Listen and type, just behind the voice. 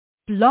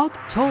Blog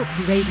Talk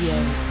Radio.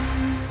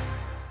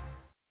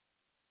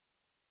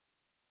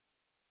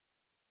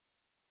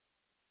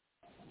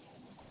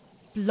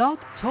 Blog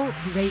Talk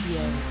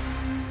Radio.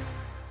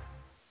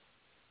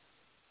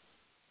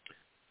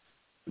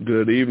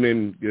 Good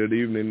evening,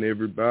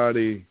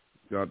 everybody.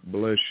 God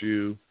bless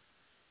you.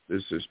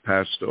 This is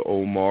Pastor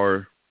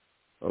Omar,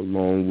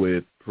 along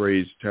with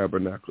Praise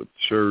Tabernacle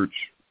Church,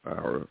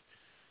 our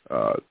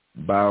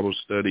Bible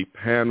study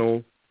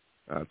panel,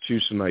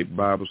 Tuesday night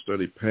Bible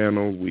study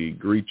panel. We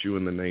greet you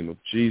in the name of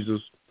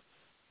Jesus.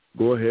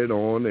 Go ahead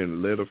on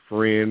and let a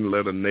friend,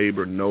 let a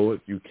neighbor know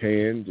if you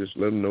can. Just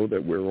let them know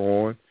that we're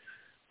on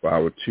for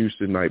our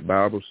Tuesday night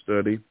Bible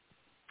study.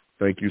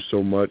 Thank you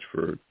so much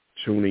for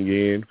tuning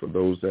in. For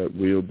those that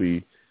will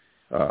be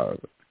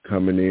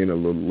coming in a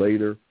little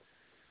later,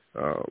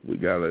 we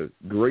got a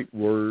great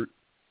word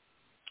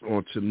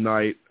on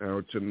tonight.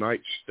 Our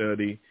tonight's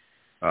study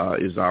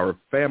is our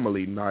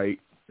family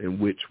night, in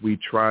which we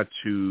try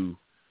to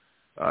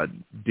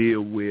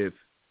deal with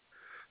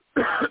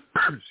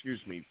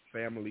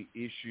family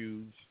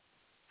issues,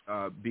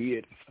 be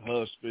it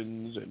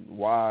husbands and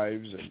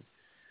wives, and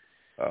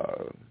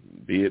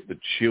be it the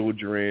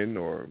children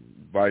or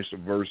vice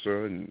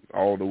versa, and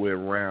all the way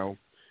around.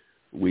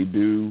 We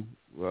do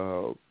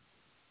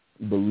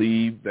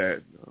believe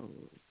that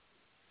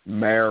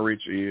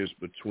marriage is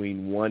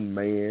between one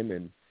man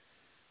and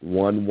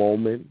one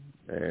woman,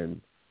 and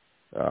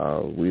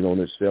we don't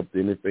accept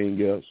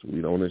anything else.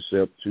 We don't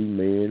accept two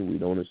men. We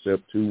don't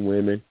accept two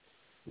women.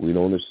 We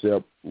don't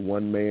accept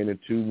one man and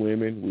two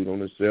women. We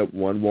don't accept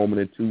one woman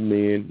and two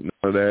men.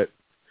 None of that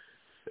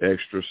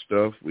extra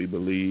stuff. We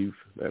believe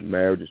that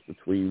marriage is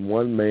between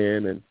one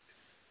man and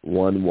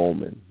one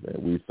woman,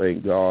 and we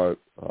thank God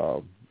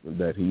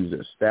that he's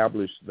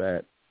established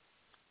that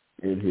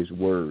in his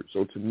word.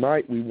 So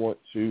tonight we want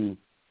to,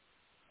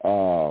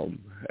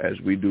 as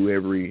we do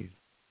every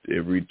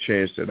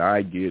chance that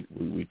I get,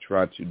 we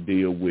try to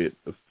deal with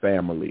the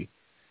family,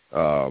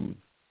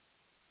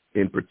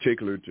 in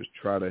particular, to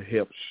try to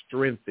help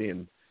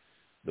strengthen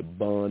the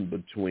bond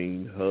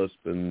between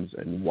husbands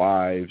and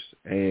wives,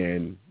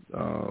 and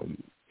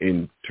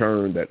in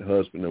turn that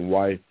husband and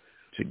wife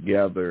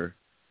together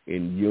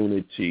in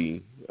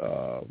unity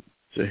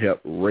to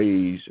help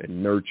raise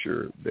and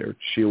nurture their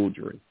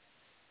children.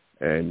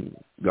 And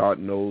God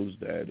knows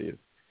that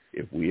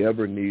if we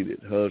ever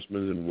needed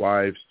husbands and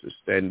wives to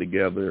stand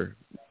together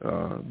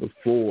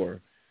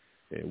before,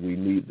 and we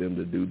need them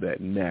to do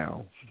that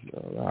now.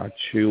 Our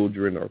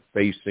children are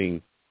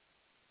facing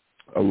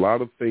a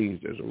lot of things.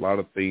 There's a lot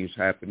of things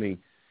happening,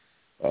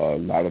 a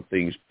lot of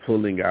things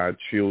pulling our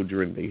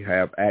children. They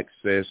have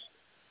access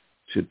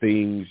to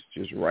things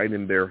just right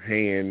in their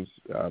hands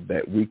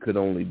that we could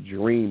only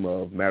dream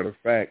of. Matter of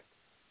fact,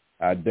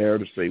 I dare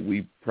to say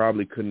we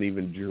probably couldn't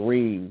even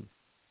dream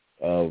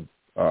of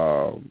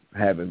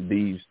having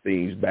these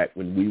things back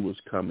when we was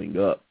coming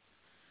up.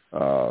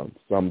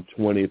 Some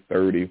 20,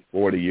 30,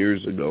 40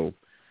 years ago,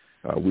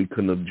 we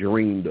couldn't have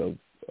dreamed of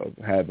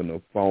having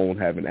a phone,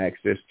 having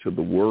access to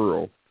the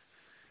world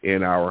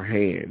in our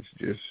hands,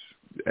 just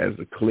as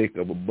a click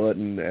of a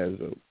button, as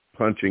a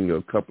punching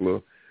a couple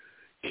of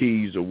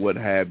keys or what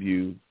have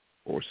you,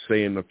 or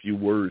saying a few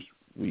words.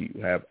 We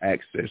have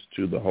access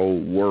to the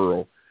whole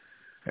world.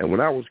 And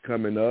when I was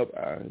coming up,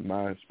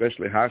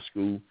 especially high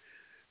school,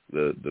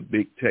 the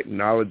big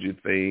technology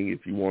thing,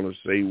 if you want to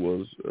say,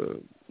 was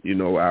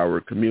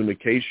our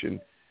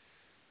communication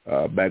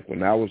back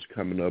when I was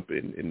coming up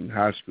in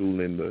high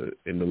school in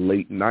the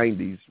late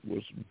 90s,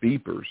 was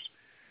beepers,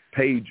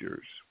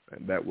 pagers,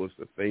 and that was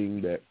the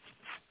thing that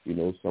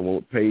someone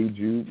would page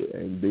you,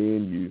 and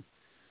then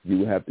you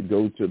would have to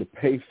go to the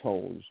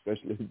payphone,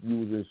 especially if you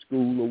was in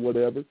school or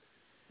whatever.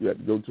 You had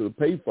to go to the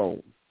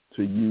payphone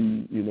to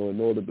use, in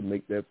order to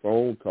make that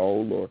phone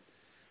call or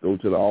go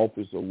to the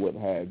office or what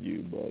have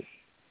you. But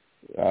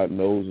God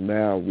knows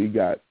now we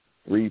got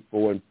 3,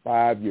 4, and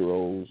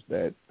 5-year-olds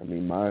that,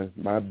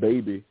 my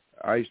baby,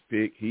 Ice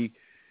Pick, he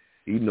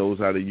knows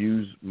how to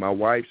use my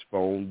wife's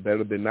phone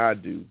better than I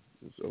do.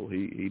 So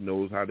he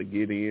knows how to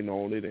get in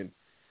on it and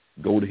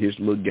go to his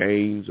little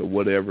games or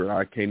whatever.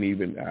 I can't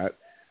even,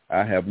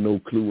 I have no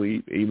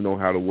clue even on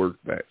how to work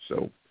that.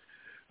 So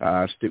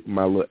I stick with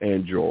my little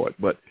Android.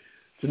 But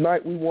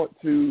tonight we want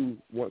to,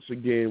 once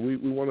again, we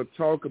want to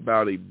talk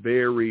about a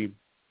very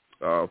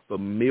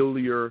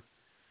familiar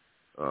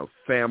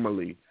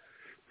family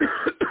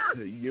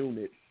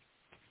unit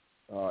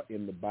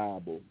in the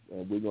Bible.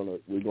 We're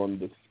gonna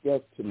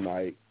discuss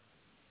tonight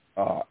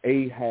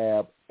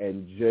Ahab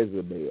and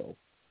Jezebel.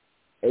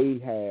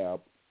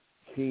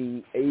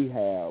 King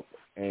Ahab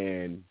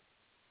and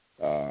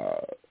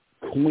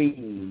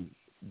Queen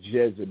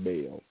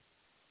Jezebel.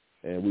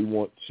 And we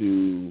want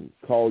to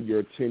call your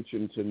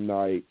attention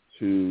tonight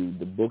to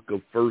the book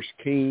of 1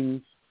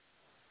 Kings,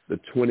 the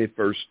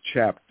 21st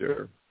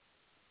chapter.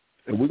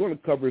 And we're going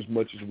to cover as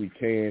much as we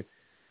can.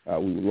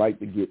 We would like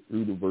to get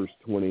through to verse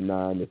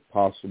 29 if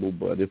possible,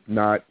 but if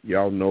not,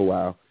 y'all know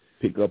I'll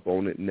pick up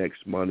on it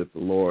next month if the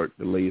Lord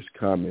delays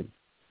coming.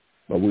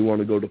 But we want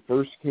to go to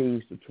 1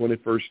 Kings, the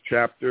 21st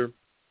chapter,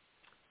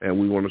 and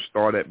we want to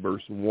start at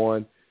verse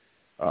 1.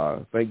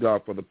 Thank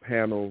God for the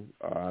panel.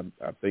 I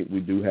think we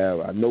do have,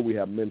 I know we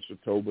have Minister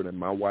Tobert, and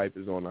my wife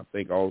is on. I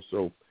think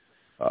also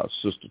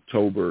Sister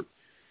Tobert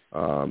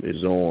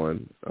is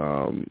on.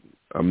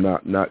 I'm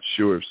not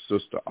sure if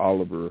Sister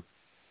Oliver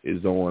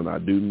is on. I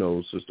do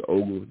know Sister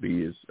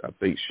Oglesby is, I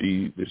think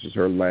this is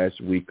her last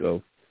week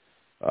of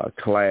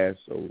class,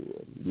 so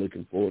I'm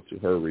looking forward to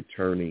her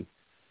returning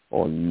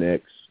on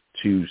next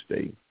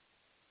Tuesday.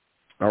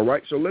 All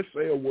right, so let's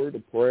say a word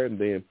of prayer, and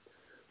then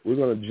we're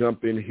going to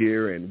jump in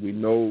here, and we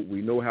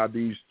know how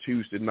these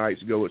Tuesday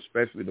nights go,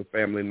 especially the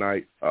family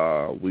night.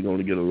 We're going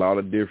to get a lot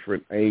of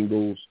different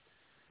angles.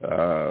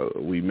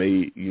 We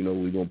may,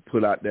 we're going to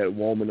put out that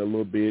woman a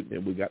little bit,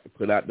 and we got to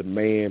put out the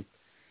man,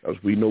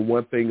 because we know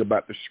one thing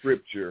about the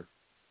Scripture.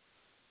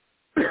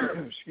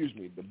 Excuse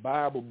me, the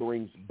Bible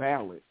brings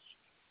balance.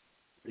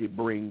 It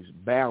brings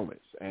balance,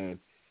 and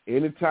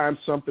anytime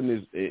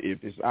something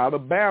if it's out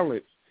of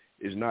balance,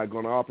 it's not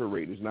going to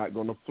operate. It's not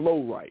going to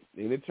flow right.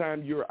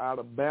 Anytime you're out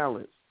of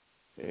balance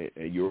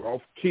and you're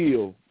off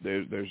keel,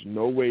 there's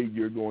no way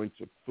you're going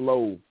to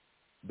flow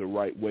the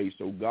right way.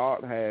 So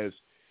God has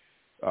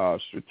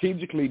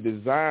strategically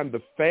designed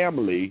the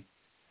family,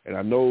 and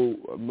I know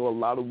a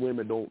lot of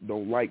women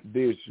don't like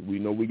this. We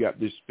know we got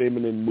this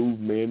feminine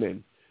movement,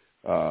 and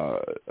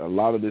a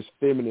lot of this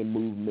feminine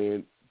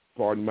movement,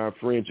 pardon my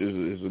French,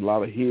 is a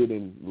lot of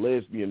hidden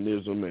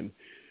lesbianism and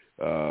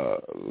a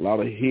lot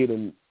of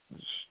hidden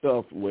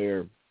stuff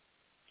where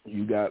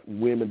you got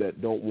women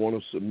that don't want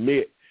to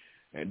submit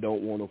and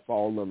don't want to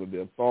fall under the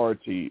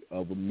authority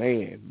of a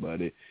man, but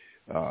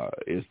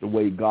it's the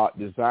way God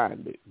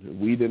designed it.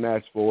 We didn't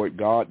ask for it.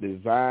 God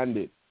designed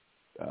it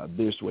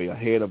this way.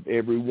 Ahead of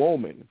every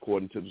woman,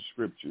 according to the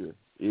Scripture,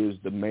 is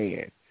the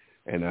man,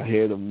 and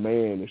ahead of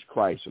man is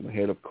Christ, and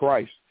ahead of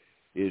Christ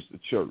is the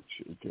church.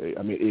 Okay,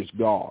 I mean, it's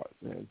God,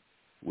 and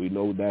we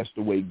know that's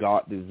the way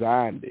God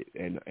designed it.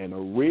 And a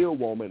real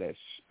woman,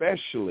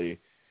 especially,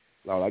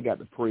 Lord, I got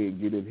to pray and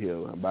get in here.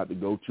 I'm about to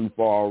go too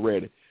far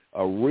already.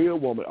 A real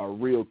woman, a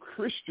real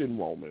Christian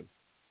woman,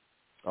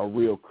 a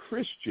real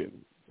Christian,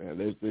 and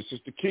this is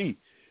the key.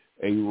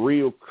 A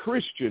real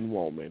Christian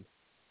woman,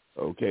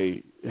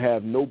 okay,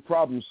 have no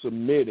problem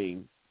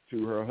submitting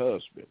to her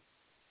husband.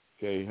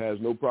 Okay, has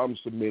no problem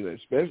submitting,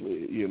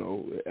 especially,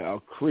 a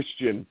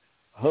Christian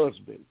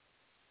husband.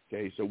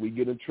 Okay, so we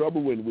get in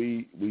trouble when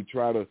we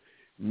try to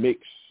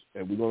mix,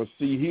 and we're going to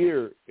see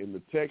here in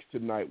the text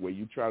tonight where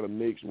you try to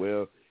mix,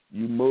 well,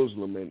 you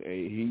Muslim and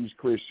he's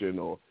Christian,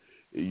 or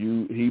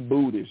he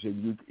Buddhist,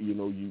 and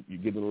you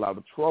get in a lot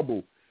of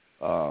trouble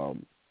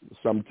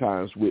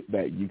sometimes with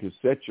that. You can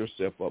set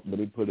yourself up. Let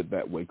me put it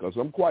that way, because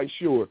I'm quite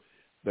sure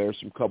there are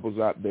some couples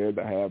out there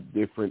that have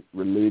different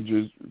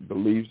religious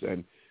beliefs,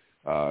 and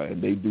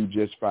they do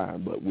just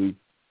fine. But we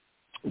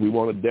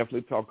want to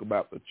definitely talk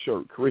about the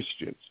church,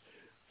 Christians.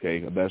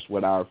 Okay, that's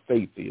what our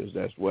faith is.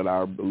 That's what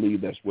our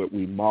belief. That's what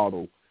we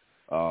model.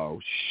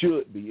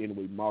 Should be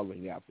anyway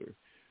modeling after.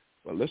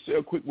 But let's say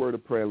a quick word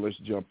of prayer. Let's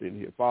jump in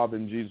here. Father,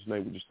 in Jesus'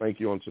 name, we just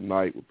thank you on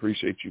tonight. We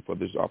appreciate you for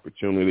this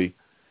opportunity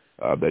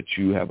that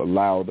you have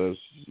allowed us.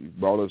 You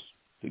brought us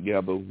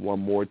together one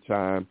more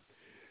time,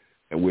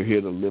 and we're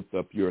here to lift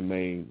up your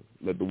name.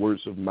 Let the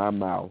words of my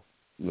mouth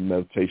and the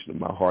meditation of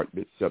my heart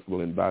be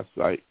acceptable in thy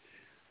sight.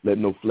 Let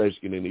no flesh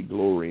get any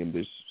glory in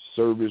this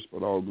service,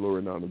 but all glory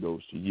and honor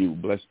goes to you.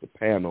 Bless the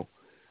panel.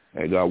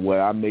 And God, what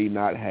I may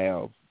not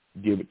have,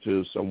 give it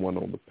to someone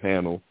on the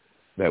panel,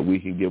 that we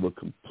can give a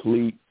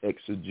complete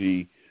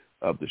exegy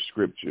of the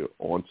Scripture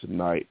on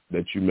tonight,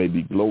 that you may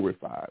be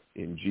glorified.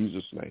 In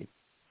Jesus' name,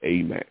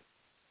 amen.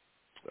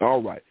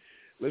 All right,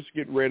 let's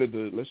get ready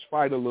let's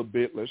fight a little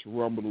bit. Let's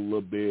rumble a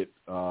little bit.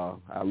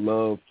 I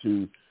love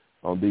to,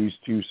 on these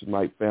Tuesday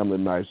night family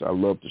nights, I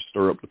love to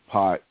stir up the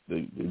pot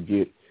to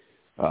get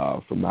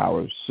from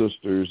our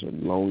sisters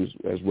and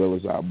as well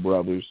as our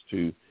brothers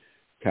to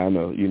kind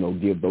of,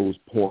 give those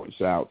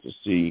points out to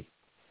see,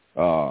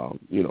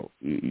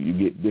 you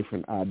get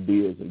different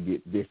ideas and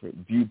get different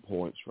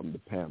viewpoints from the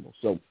panel.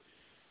 So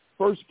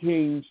 1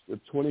 Kings, the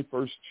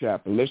 21st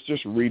chapter, let's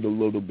just read a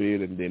little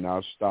bit, and then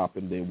I'll stop,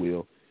 and then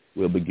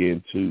we'll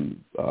begin to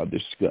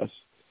discuss.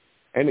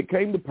 And it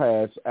came to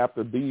pass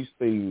after these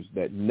things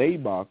that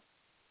Naboth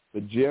the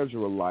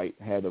Jezreelite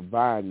had a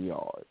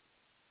vineyard,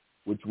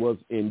 which was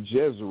in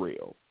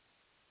Jezreel,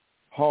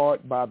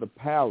 hard by the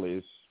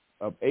palace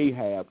of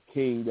Ahab,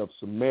 king of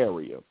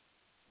Samaria.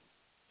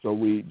 So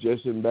we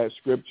just in that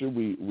scripture,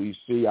 we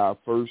see our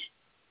first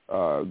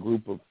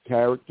group of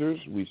characters.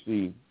 We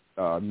see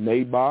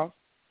Naboth,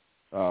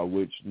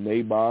 which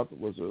Naboth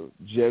was a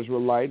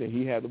Jezreelite, and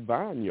he had a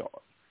vineyard.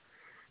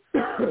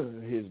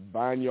 His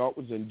vineyard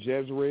was in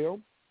Jezreel,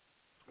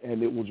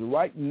 and it was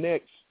right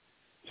next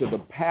to the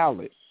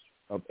palace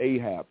of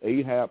Ahab.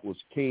 Ahab was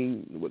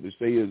king, what they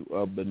say is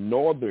of the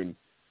northern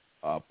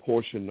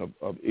portion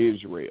of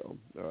Israel.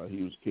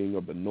 He was king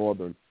of the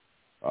northern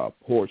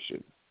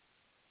portion.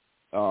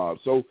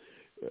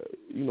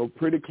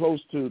 Pretty close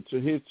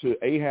to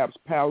Ahab's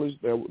palace,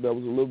 there was a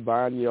little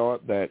vineyard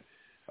that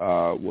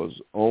was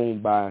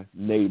owned by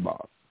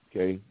Naboth.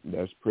 Okay,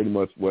 that's pretty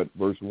much what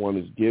verse 1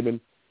 is given.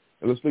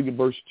 And let's look at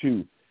verse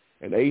 2.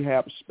 And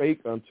Ahab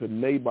spake unto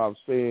Naboth,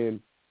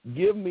 saying,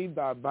 give me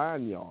thy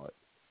vineyard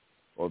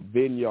or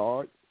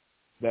vineyard,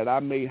 that I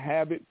may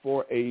have it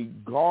for a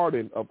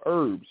garden of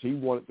herbs. He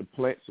wanted to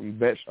plant some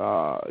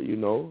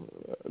vegetables,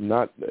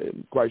 not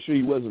quite sure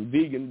he wasn't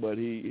vegan, but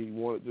he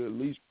wanted to at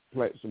least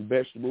plant some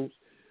vegetables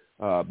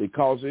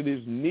because it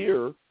is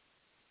near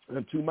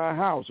unto my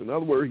house. In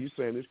other words, he's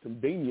saying it's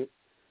convenient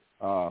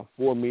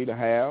for me to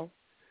have.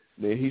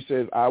 Then he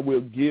says, I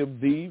will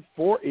give thee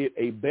for it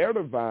a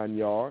better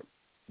vineyard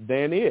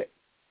than it.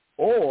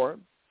 Or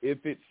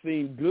if it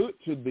seem good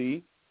to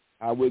thee,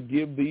 I will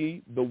give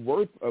thee the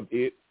worth of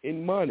it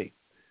in money.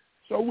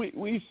 So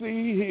we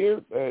see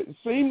here, it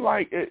seemed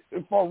like,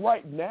 for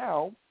right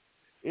now,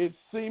 it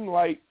seemed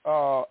like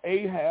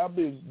Ahab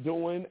is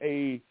doing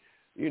a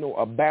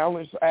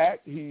balanced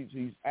act.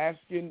 He's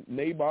asking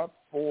Naboth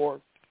for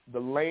the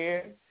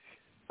land.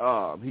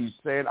 He's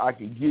saying, I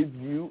can give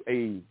you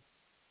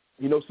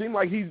seemed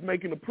like he's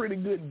making a pretty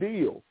good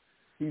deal.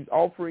 He's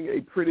offering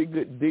a pretty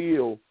good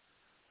deal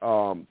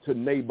to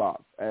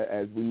Naboth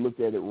as we look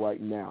at it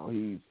right now.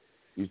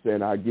 He's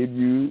saying, I'll give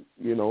you,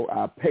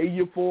 I'll pay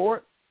you for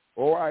it,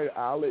 or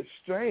I'll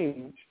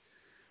exchange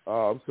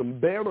some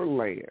better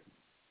land.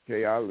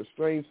 Okay, I'll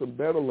exchange some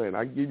better land.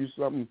 I give you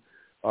something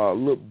a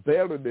little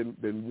better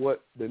than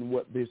what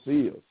this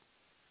is.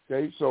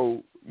 Okay,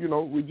 so,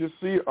 we just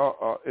see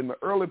in the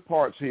early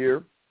parts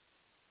here,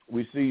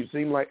 we see it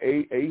seems like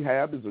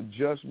Ahab is a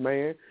just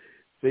man.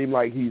 Seems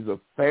like he's a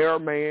fair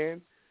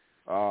man,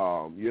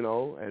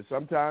 and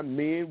sometimes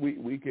men,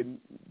 we can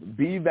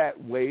be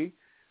that way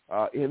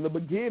in the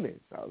beginning.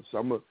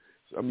 Some of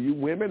you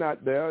women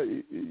out there,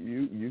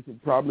 you can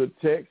probably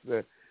text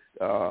that,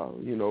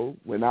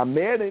 when I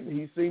met him,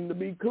 he seemed to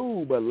be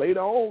cool, but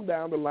later on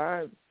down the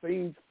line,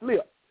 things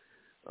flip.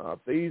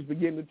 Things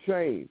begin to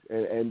change,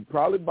 and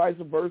probably vice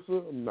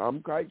versa.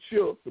 I'm quite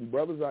sure some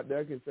brothers out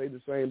there can say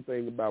the same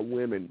thing about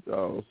women,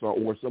 or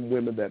some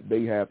women that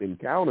they have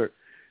encountered.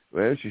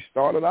 Man, she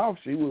started off,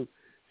 she was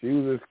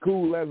as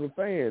cool as a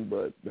fan,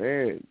 but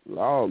man,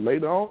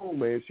 later on,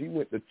 man, she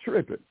went to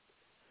tripping.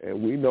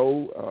 And we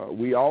know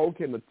we all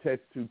can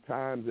attest to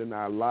times in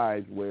our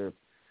lives where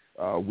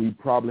we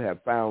probably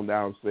have found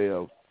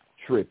ourselves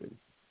tripping.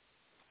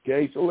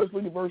 Okay, so let's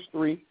look at verse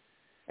 3.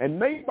 And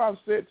Naboth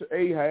said to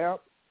Ahab,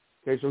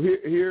 okay, so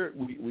here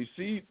we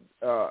see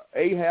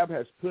Ahab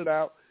has put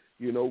out,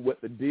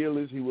 what the deal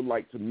is he would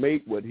like to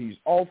make, what he's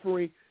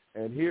offering.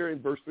 And here in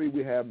verse 3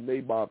 we have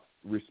Naboth's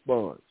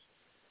response.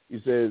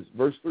 He says,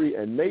 verse 3,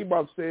 and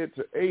Naboth said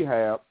to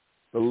Ahab,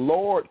 the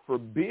Lord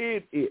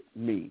forbid it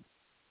me,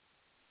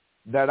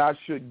 that I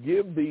should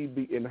give thee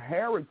the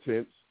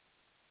inheritance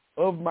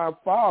of my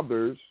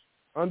fathers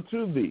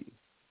unto thee.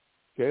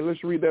 Okay,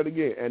 let's read that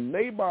again. And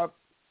Naboth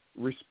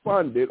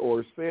responded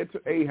or said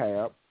to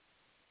Ahab,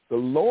 the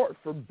Lord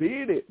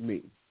forbid it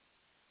me.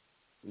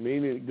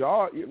 Meaning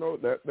God,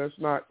 that's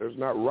not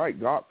right.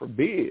 God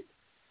forbid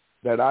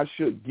that I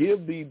should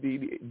give thee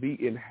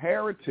the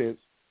inheritance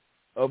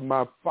of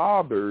my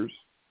fathers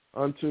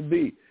unto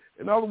thee.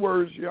 In other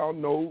words, y'all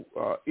know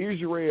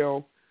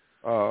Israel,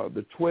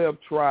 the 12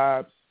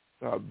 tribes,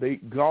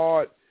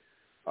 God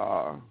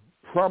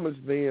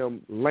promised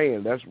them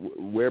land. That's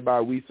whereby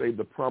we say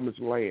the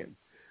promised land.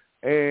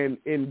 And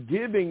in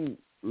giving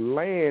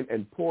land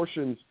and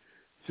portions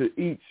to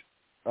each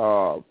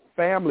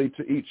family,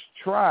 to each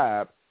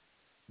tribe,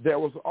 there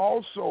was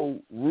also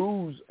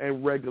rules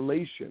and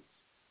regulations.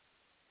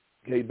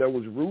 Okay, there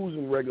was rules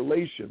and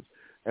regulations.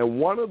 And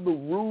one of the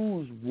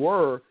rules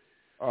were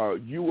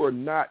you were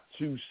not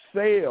to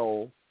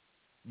sell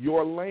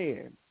your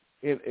land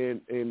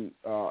and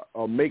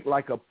make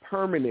like a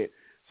permanent.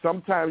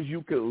 Sometimes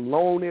you could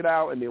loan it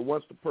out, and then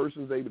once the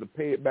person's able to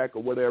pay it back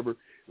or whatever,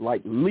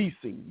 like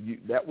leasing,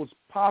 that was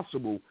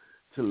possible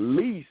to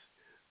lease,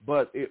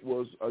 but it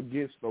was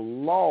against the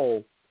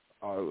law.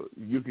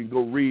 You can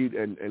go read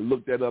and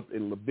look that up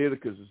in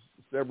Leviticus,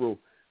 several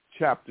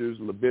chapters,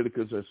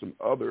 Leviticus, and some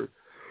other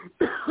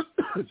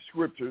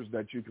scriptures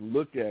that you can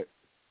look at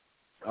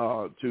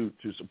to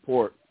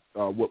support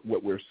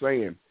what we're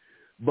saying.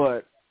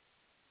 But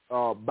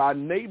by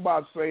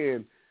Naboth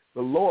saying,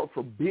 the Lord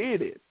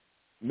forbid it,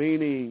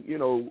 meaning,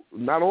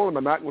 not only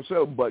am I not going to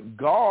sell, but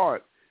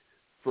God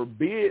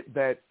forbid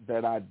that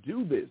I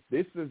do this.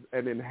 This is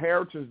an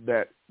inheritance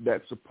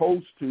that's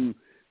supposed to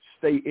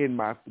stay in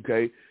my,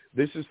 okay?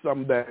 This is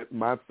something that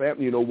my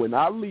family, when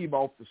I leave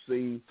off the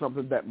scene,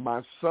 something that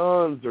my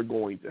sons are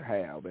going to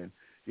have, and,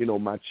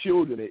 my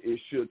children, it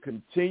should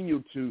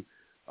continue to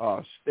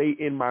stay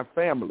in my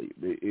family.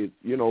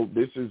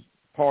 This is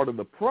part of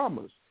the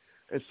promise.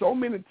 And so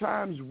many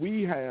times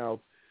we have,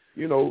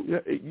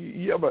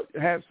 you ever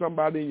had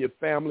somebody in your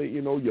family,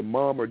 your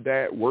mom or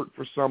dad worked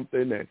for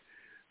something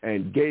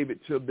and gave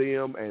it to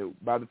them, and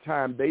by the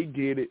time they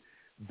get it,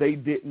 they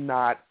did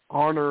not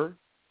honor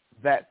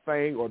that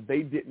thing, or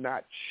they did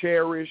not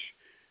cherish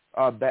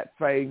that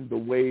thing the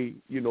way,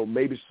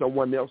 maybe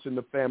someone else in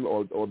the family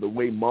or the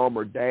way mom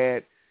or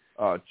dad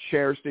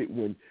cherished it.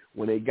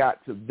 When they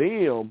got to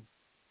them,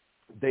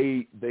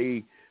 they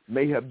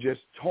may have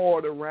just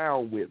toyed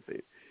around with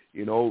it.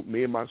 You know,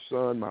 me and my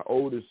son, my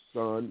oldest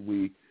son,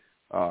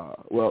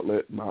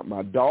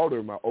 my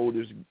daughter, my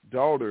oldest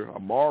daughter,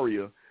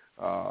 Amaria,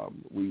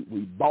 we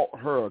bought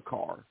her a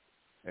car,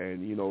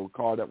 and, you know, a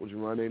car that was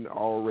running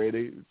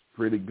already. It's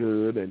pretty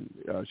good, and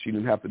she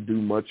didn't have to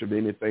do much of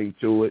anything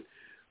to it.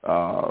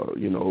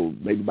 You know,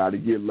 maybe about a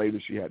year later,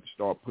 she had to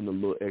start putting a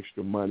little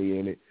extra money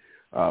in it.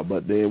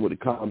 But then when it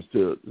comes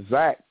to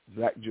Zach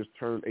just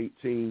turned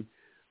 18.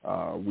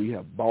 We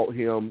have bought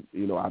him,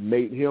 you know, I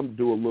made him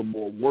do a little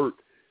more work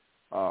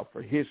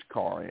for his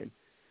car, and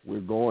we're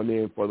going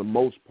in for the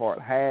most part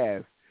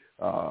half.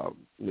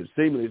 It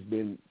seemingly it's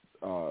been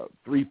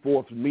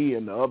 3/4 me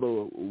and the other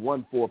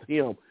 1/4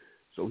 him,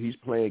 so he's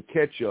playing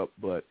catch up.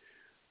 But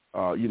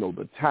you know,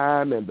 the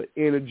time and the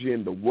energy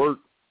and the work,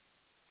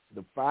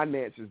 the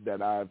finances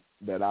that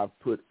I've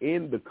put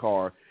in the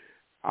car,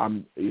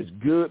 it's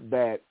good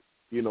that,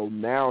 you know,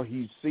 now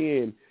he's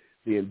seeing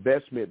the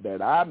investment that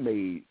I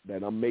made,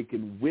 that I'm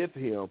making with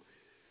him,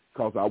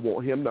 because I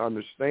want him to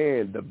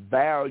understand the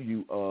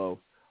value of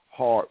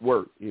hard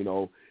work. You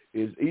know,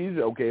 it's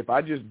easy. Okay, if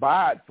I just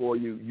buy it for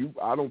you,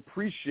 I don't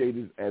appreciate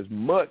it as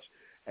much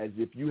as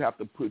if you have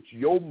to put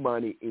your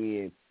money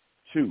in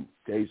too.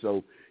 Okay,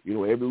 so, you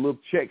know, every little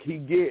check he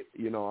get,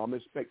 you know, I'm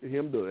expecting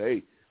him to,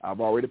 hey,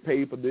 I've already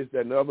paid for this,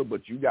 that, and the other,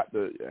 but you got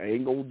to, I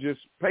ain't gonna just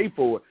pay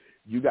for it.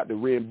 You got to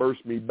reimburse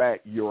me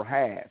back your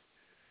half.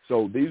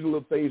 So these are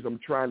little things I'm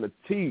trying to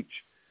teach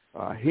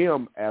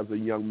him as a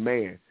young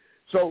man.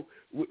 So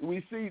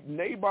we see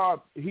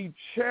Naboth, he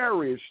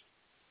cherished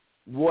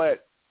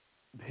what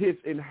his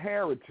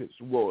inheritance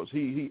was.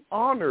 He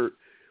honored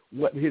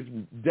what his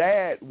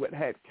dad, what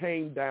had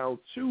came down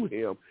to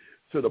him,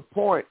 to the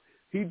point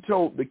he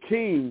told the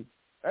king,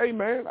 hey,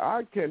 man,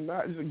 I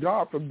cannot,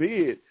 God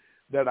forbid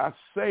that I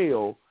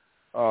sell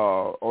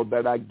or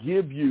that I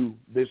give you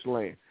this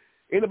land.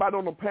 Anybody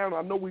on the panel,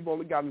 I know we've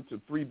only gotten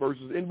into 3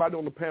 verses. Anybody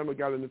on the panel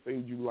got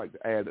anything you'd like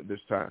to add at this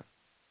time?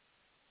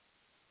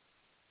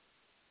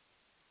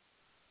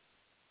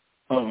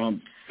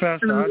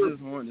 Pastor, I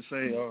just wanted to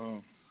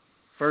say,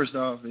 first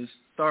off, it's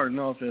starting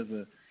off as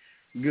a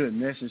good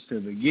message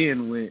to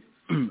begin with,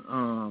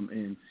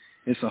 and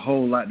it's a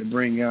whole lot to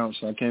bring out,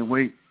 so I can't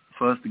wait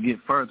for us to get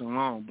further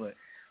along. But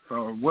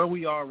for where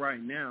we are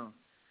right now,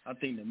 I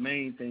think the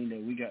main thing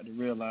that we got to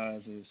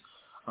realize is,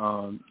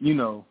 you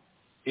know,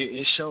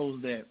 it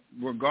shows that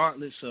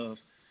regardless of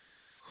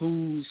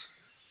who's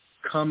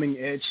coming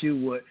at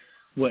you,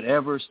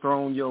 whatever's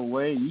thrown your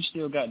way, you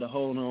still got to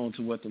hold on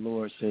to what the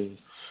Lord says.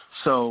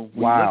 So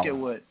when you look at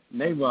what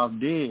Naboth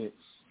did,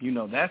 you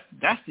know, that's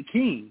the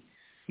king.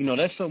 You know,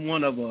 that's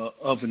someone of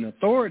an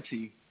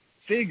authority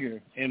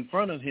figure in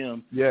front of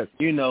him. Yes.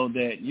 You know,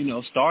 that, you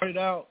know, started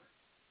out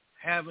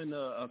having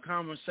a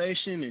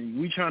conversation and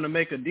we trying to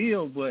make a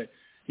deal, but,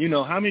 you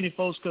know, how many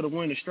folks could have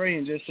went astray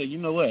and just said, you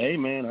know what, hey,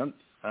 man,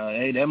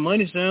 hey, that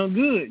money sounds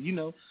good, you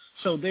know.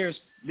 So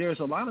there's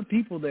a lot of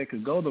people that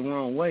could go the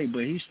wrong way,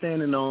 but he's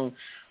standing on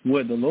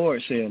what the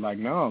Lord said. Like,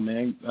 no,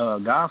 man,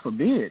 God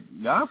forbid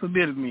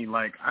of me.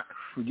 Like,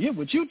 forget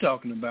what you're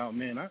talking about,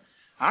 man.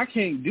 I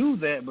can't do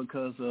that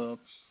because of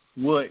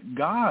what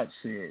God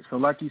said. So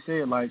like you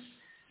said, like,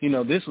 you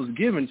know, this was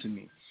given to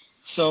me.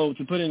 So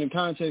to put it in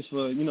context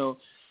for, you know,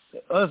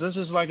 us, it's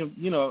just like,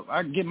 you know,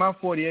 I get my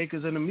 40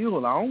 acres and a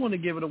mule. I don't want to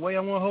give it away. I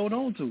want to hold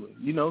on to it,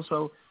 you know.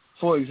 So,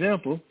 for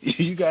example,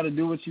 you got to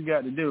do what you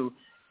got to do.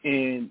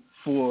 And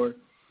for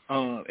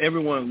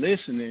everyone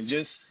listening,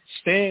 just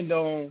stand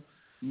on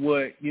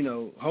what, you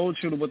know, hold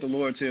true to what the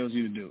Lord tells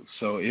you to do.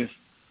 So if,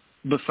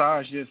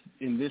 besides just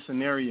in this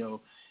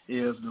scenario,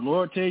 if the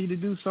Lord tell you to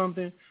do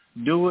something,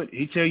 do it.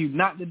 He tell you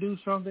not to do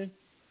something,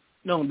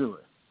 don't do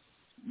it.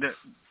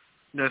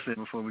 That's it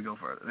before we go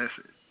further. That's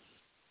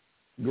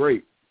it.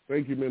 Great.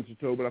 Thank you, Mr.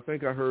 Tobin. I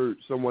think I heard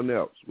someone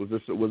else. Was there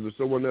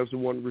someone else who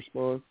wanted to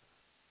respond?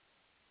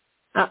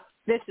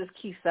 This is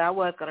Keisha. I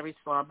was going to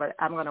respond, but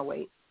I'm going to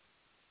wait.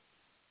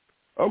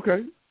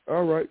 Okay.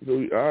 All right.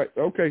 So, all right.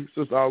 Okay,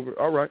 Sister Oliver.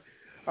 All right.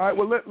 All right.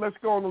 Well, let's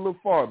go on a little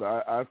farther.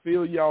 I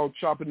feel y'all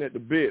chopping at the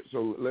bit,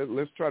 so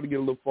let's try to get a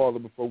little farther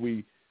before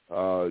we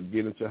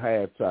get into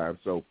halftime.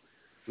 So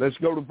let's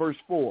go to verse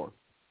 4.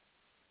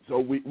 So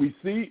we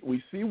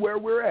see where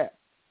we're at.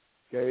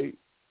 Okay.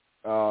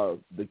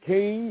 The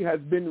king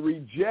has been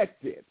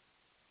rejected.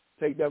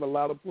 Take that a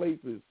lot of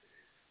places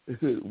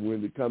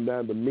when it comes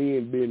down to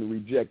men being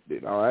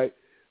rejected. All right.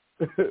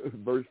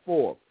 Verse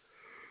 4.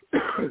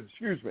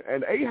 Excuse me.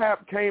 And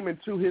Ahab came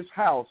into his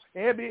house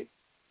heavy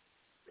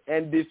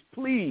and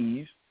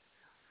displeased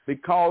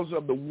because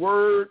of the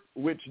word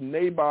which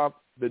Naboth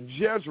the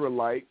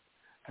Jezreelite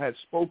had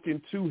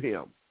spoken to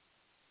him.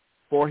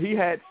 For he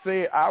had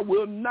said, I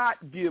will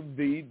not give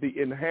thee the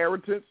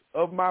inheritance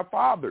of my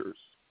fathers.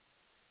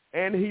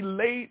 And he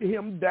laid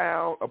him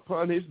down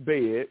upon his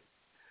bed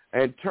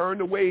and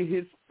turned away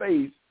his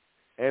face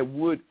and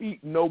would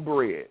eat no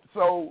bread.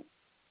 So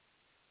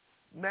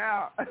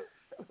now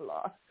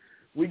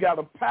we got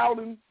a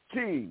pouting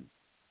king.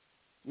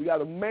 We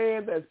got a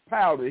man that's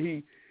powdered.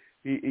 He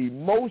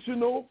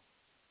emotional,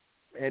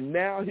 and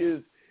now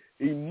his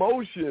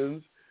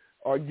emotions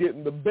are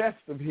getting the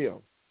best of him.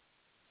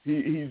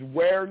 He's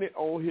wearing it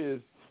on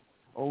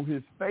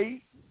his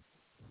face.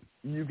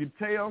 You can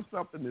tell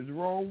something is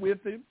wrong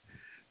with him.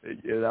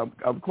 And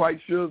I'm quite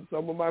sure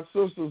some of my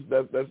sisters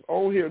that's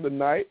on here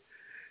tonight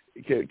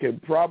can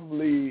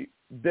probably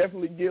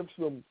definitely give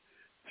some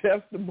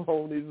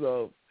testimonies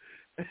of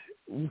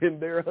when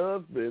their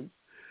husbands'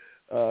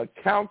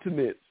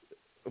 countenance,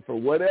 for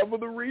whatever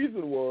the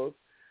reason was,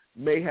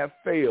 may have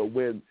failed.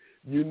 When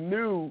you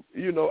knew,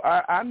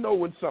 I know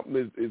when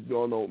something is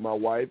going on with my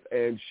wife,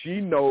 and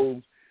she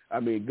knows. I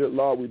mean, good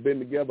Lord, we've been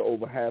together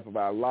over half of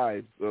our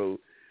life, so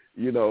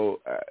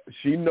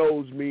she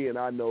knows me and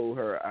I know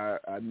her.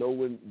 I know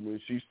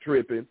when she's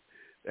tripping,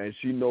 and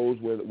she knows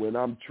when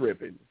I'm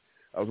tripping.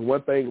 That was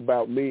one thing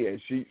about me, and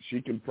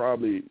she can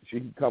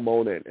come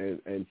on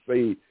and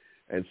say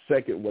and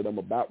second what I'm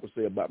about to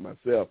say about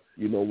myself.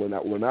 When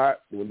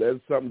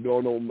there's something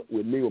going on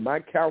with me, when my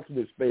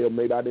countenance failed,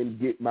 maybe I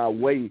didn't get my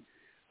way,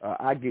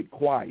 I get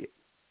quiet.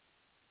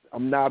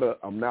 I'm not a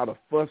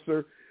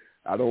fusser.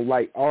 I don't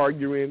like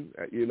arguing.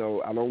 I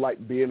don't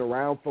like being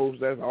around folks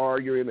that's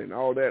arguing and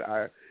all that.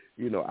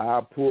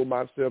 I pull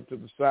myself to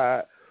the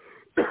side,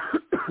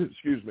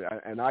 excuse me,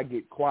 and I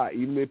get quiet.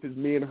 Even if it's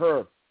me and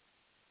her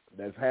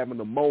that's having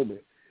a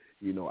moment,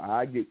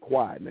 I get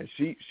quiet. Now,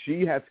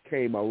 she has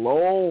came a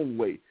long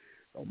way.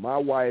 My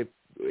wife,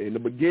 in the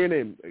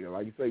beginning,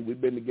 like you say, we've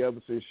been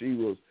together since she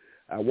was,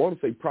 I want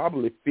to say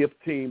probably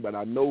 15, but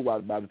I know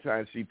by the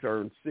time she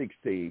turned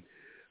 16,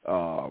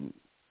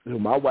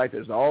 my wife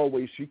has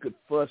always, she could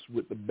fuss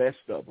with the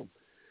best of them.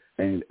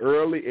 And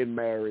early in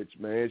marriage,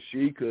 man,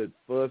 she could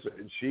fuss,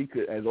 and she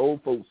could, as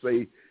old folks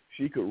say,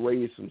 she could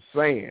raise some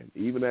sand.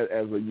 Even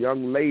as a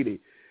young lady,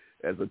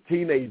 as a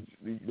teenage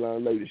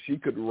young lady, she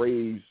could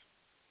raise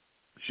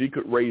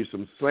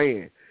some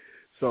sand.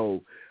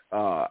 So,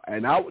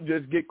 and I would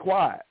just get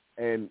quiet.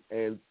 And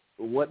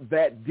what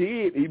that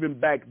did, even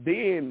back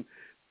then,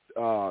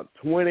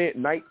 20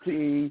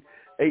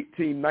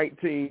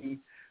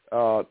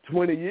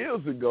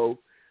 years ago,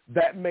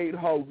 that made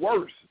her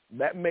worse.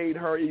 That made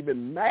her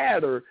even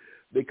madder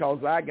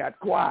because I got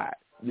quiet.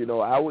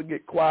 I would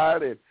get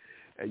quiet and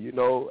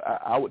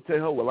I would tell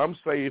her, well, I'm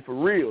saved for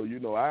real.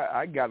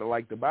 I got it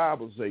like the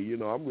Bible say,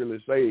 I'm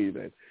really saved.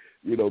 And,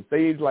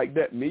 things like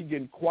that, me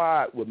getting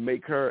quiet would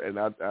make her, and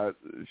I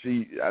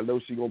know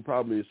she's going to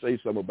probably say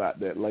something about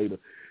that later,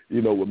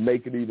 would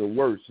make it even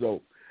worse.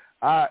 So,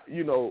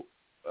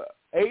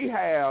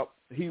 Ahab,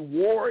 he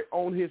wore it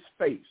on his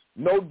face.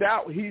 No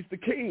doubt he's the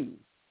king.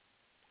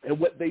 And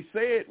what they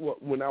said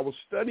when I was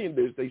studying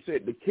this, they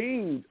said the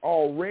king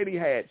already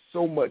had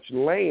so much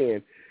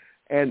land,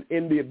 and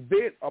in the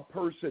event a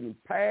person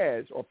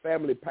passed or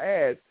family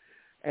passed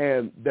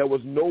and there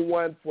was no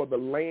one for the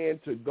land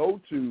to go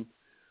to,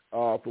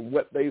 from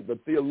what the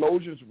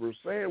theologians were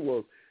saying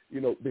was,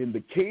 then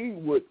the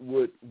king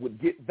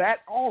would get that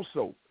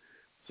also.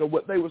 So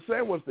what they were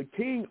saying was the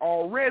king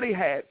already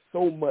had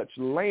so much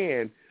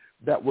land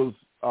that was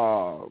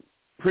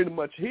pretty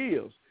much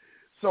his.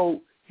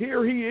 So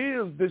here he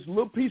is, this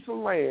little piece of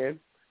land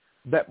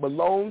that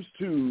belongs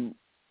to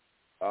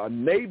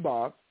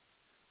Naboth.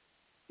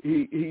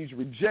 He's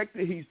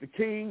rejected. He's the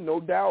king, no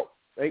doubt.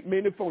 Ain't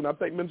many folks. I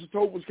think Minister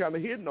Todd was kind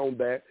of hitting on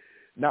that.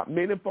 Not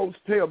many folks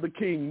tell the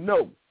king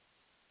no.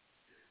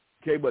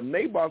 Okay, but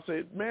Naboth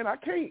said, man, I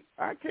can't,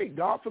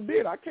 God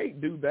forbid, I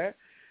can't do that.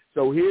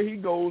 So here he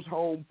goes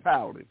home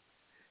pouting.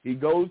 He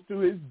goes to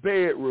his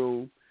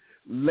bedroom,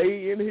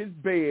 lay in his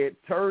bed,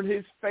 turn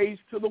his face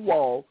to the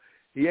wall.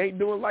 He ain't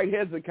doing like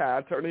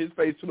Hezekiah, turning his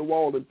face to the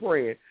wall and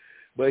praying,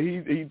 but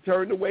he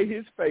turned away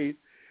his face,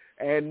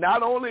 and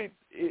not only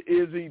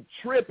is he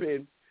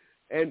tripping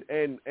and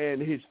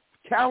his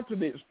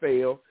countenance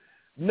fell,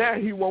 now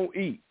he won't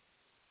eat.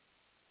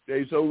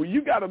 Okay, so when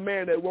you got a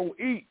man that won't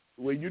eat,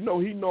 well,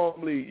 he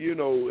normally,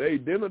 hey,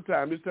 dinner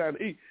time, it's time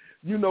to eat,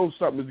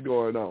 something's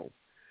going on.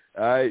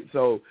 All right,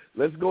 so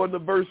let's go into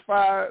verse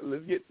 5.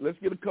 Let's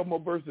get a couple more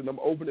verses, and I'm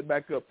opening it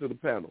back up to the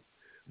panel.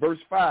 Verse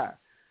 5.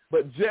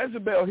 But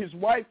Jezebel, his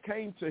wife,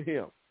 came to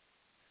him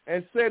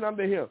and said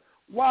unto him,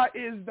 why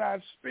is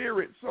thy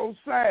spirit so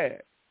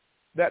sad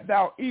that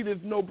thou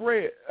eatest no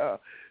bread?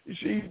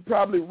 She's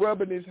probably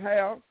rubbing his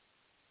hair,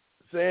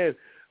 saying,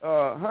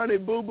 honey,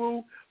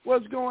 boo-boo,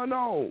 what's going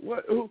on?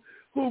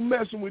 Who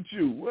messing with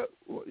you?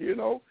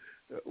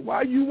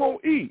 Why you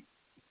won't eat?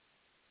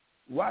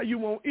 Why you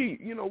won't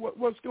eat?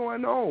 What's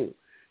going on?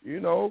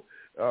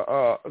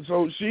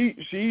 So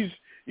she's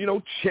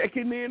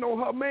checking in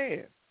on her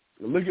man.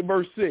 Look at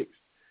verse 6.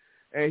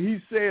 And he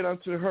said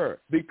unto her,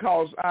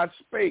 because I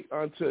spake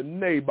unto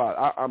Naboth.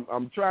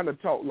 I'm trying to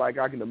talk like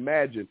I can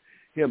imagine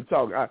him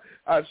talking.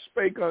 I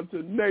spake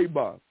unto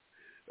Naboth,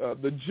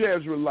 the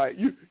Jezreelite.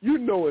 You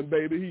know him,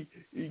 baby.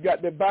 He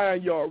got that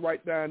vineyard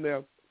right down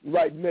there,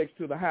 right next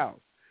to the house.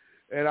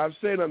 And I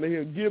said unto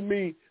him, give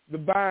me the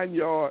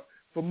vineyard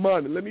for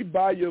money. Let me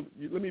buy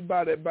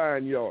that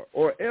vineyard,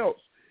 or else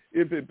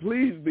if it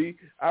please thee,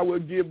 I will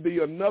give thee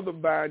another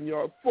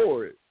vineyard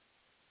for it.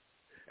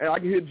 And I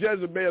can hear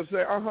Jezebel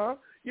say,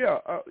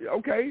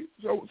 okay,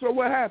 so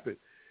what happened?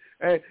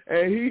 And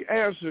he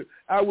answered,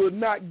 I will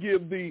not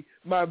give thee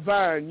my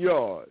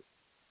vineyard.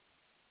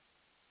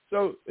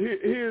 So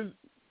here's,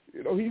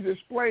 he's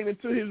explaining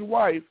to his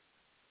wife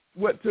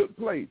what took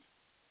place.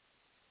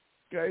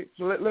 Okay,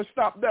 so let's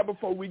stop there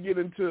before we get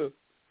into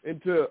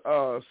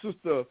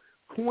Sister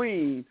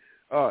Queen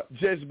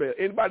Jezebel.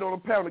 Anybody on the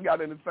panel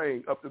got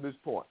anything up to this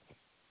point?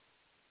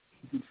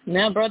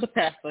 Now, Brother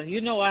Pastor,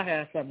 you know I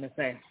have something to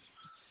say.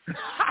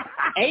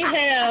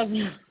 Ahab,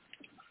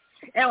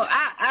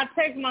 I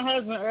texted my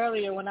husband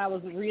earlier when I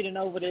was reading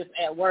over this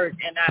at work,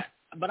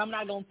 but I'm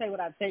not going to say what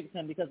I texted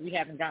him because we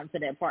haven't gotten to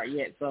that part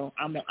yet, so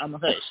I'm a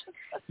hush.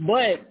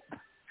 But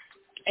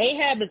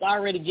Ahab is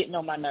already getting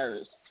on my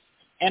nerves.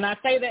 And I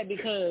say that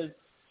because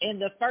in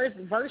the first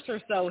verse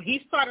or so,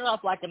 he started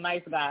off like a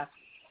nice guy.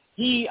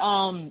 He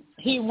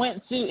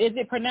went to, is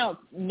it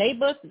pronounced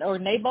Naboth or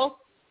Naboth?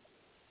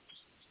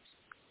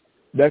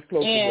 That's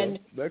close enough.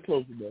 That's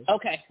close enough.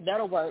 Okay,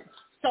 that'll work.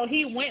 So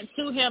he went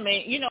to him,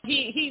 and,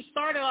 he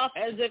started off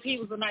as if he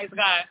was a nice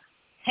guy.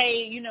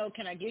 Hey,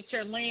 can I get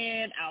your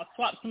land? I'll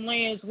swap some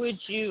lands with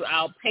you.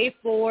 I'll pay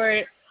for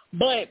it.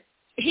 But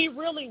he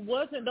really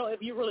wasn't, though,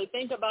 if you really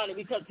think about it,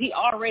 because he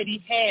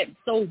already had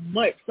so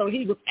much. So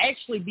he was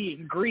actually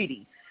being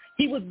greedy.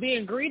 He was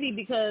being greedy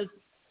because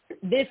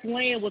this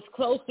land was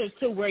closer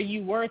to where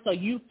you were, so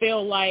you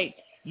feel like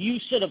you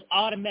should have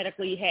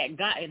automatically had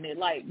gotten it.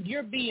 Like,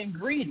 you're being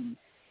greedy.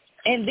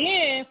 And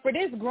then for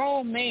this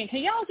grown man,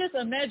 can y'all just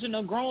imagine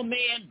a grown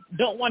man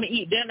don't want to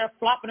eat dinner,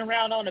 flopping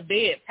around on the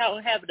bed, having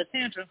a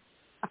tantrum?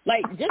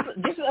 Like,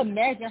 just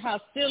imagine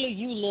how silly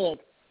you look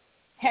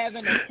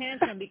having a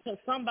tantrum because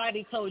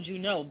somebody told you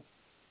no.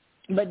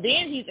 But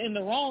then he's in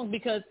the wrong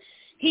because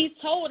he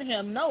told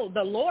him, no,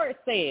 the Lord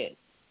said,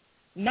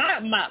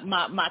 not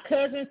my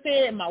cousin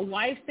said, my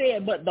wife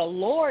said, but the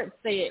Lord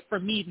said for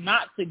me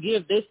not to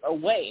give this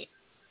away.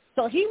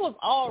 So he was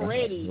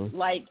already,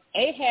 like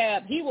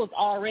Ahab, he was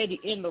already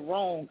in the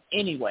wrong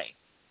anyway.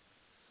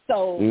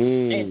 So,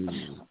 and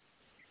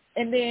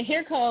then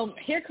here comes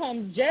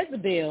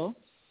Jezebel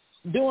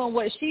doing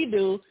what she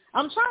do.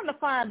 I'm trying to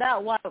find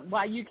out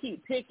why you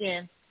keep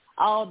picking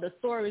all the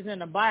stories in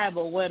the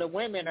Bible where the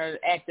women are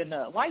acting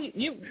up. Why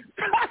you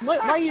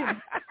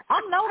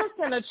I'm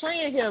noticing a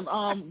trend here,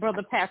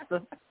 Brother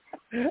Pastor.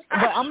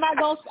 But I'm not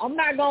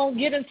gonna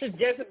get into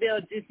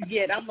Jezebel just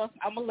yet. I'm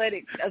gonna let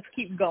us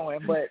keep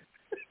going. But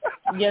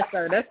yes,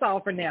 sir, that's all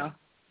for now.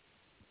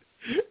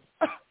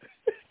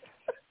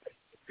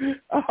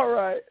 All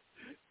right.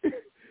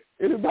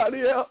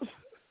 Anybody else?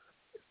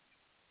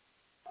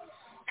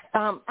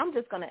 I'm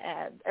just going to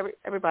add.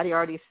 Everybody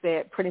already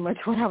said pretty much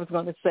what I was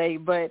going to say,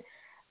 but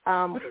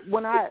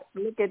when I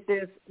look at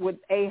this with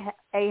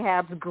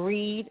Ahab's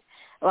greed,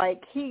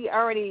 like you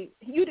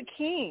the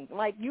king,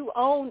 like you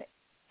own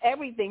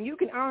everything. You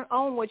can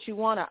own what you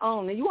want to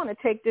own, and you want to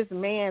take this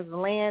man's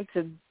land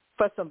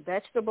for some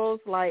vegetables.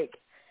 Like,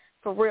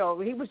 for real,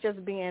 he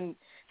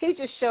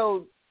just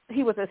showed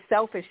he was a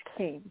selfish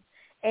king,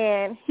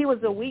 and he was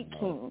a weak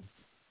king.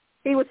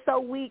 He was so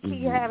weak,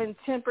 he having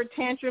temper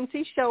tantrums.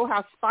 He showed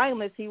how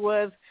spineless he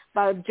was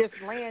by just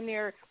laying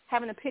there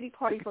having a pity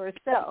party for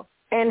himself.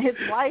 And his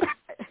wife,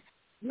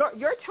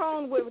 your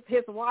tone with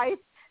his wife,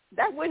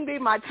 that wouldn't be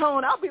my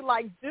tone. I'll be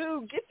like,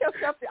 dude, get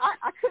yourself –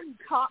 I couldn't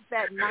talk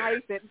that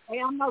nice and, hey,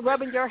 I'm not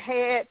rubbing your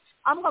head.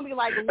 I'm going to be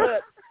like,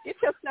 look, get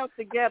yourself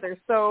together.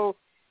 So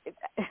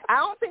I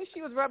don't think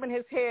she was rubbing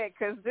his head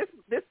because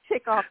this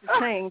chick off the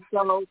chain.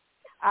 So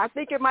I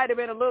think it might have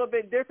been a little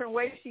bit different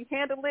way she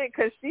handled it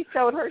because she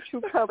showed her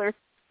true colors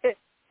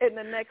in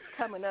the next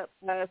coming up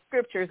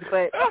scriptures.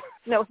 But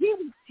no, he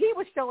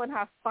was showing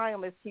how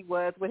spineless he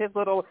was with his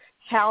little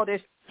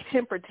childish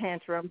temper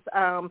tantrums.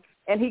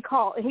 And he's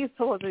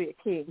supposed to be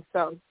a king.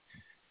 So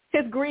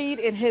his greed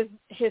and his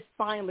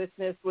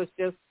spinelessness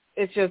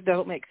just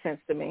don't make sense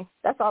to me.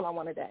 That's all I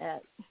wanted to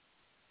add.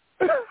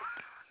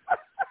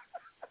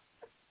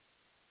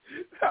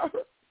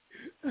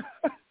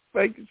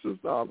 Thank you,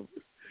 Sister Oliver.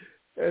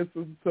 And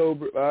Sister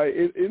Tober. All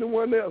right,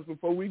 anyone else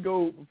before we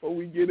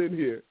get in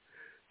here?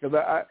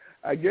 Because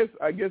I guess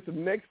the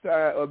next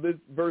time of this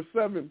verse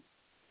 7,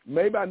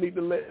 maybe I need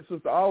to let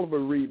Sister Oliver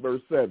read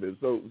verse 7,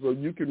 so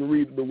you can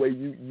read it the way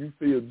you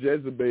feel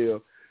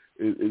Jezebel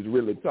is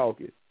really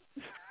talking.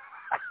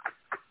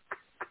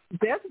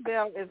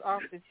 Jezebel is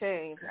off the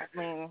chain. I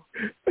mean,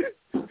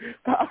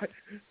 all right.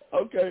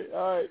 Okay,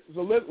 all right.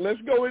 So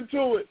let's go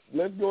into it.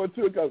 Let's go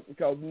into it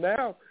because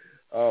now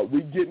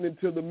we're getting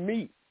into the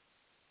meat.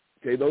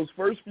 Okay, those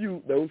first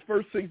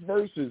 6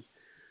 verses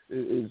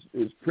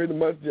is pretty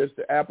much just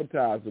the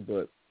appetizer,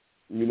 but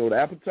the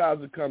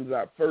appetizer comes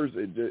out first.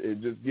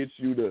 It just gets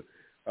you to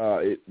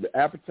the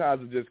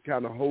appetizer just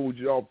kind of holds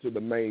you off till the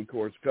main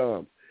course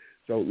comes.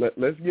 So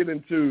let's get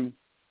into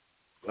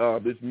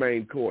this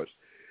main course.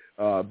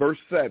 Verse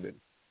 7,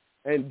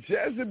 and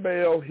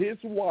Jezebel his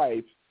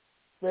wife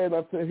said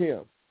unto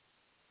him,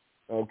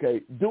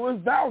 okay,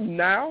 doest thou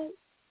now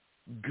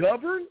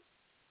govern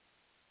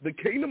the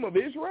kingdom of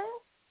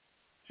Israel?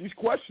 She's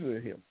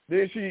questioning him.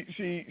 Then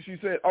she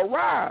said,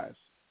 arise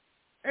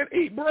and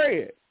eat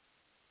bread,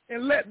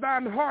 and let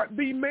thine heart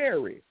be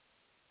merry.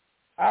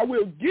 I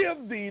will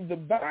give thee the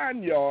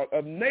vineyard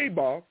of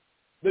Naboth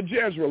the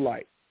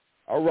Jezreelite.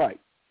 All right.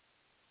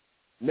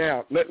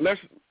 Now let's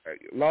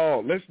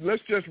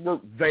just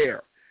work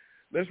there.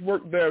 Let's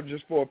work there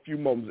just for a few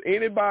moments.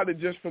 Anybody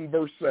just from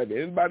verse 7?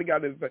 Anybody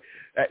got anything?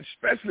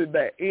 Especially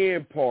that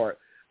end part.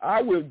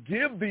 I will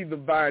give thee the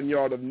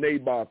vineyard of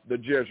Naboth the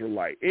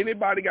Jezreelite.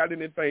 Anybody got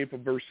anything for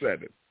verse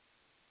 7?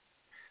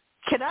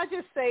 Can I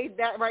just say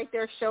that right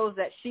there shows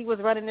that she was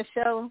running the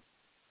show?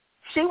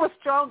 She was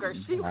stronger.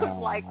 She was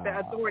like the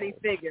authority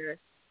figure.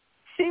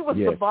 She was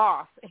the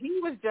boss. He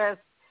was just,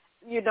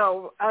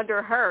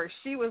 under her.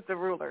 She was the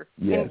ruler.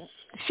 Yes. And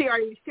she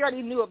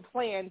already knew a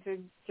plan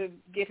to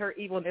get her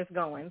evilness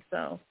going.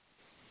 So.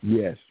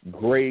 Yes.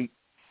 Great.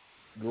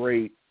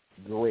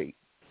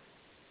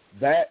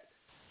 That's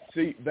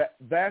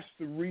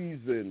the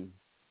reason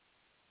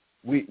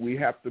we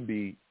have to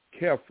be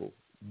careful,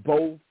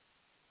 both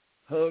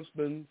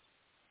husbands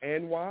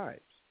and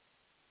wives.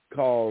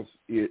 Because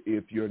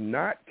if you're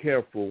not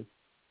careful,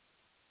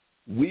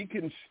 we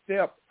can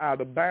step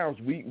out of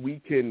bounds.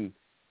 We can,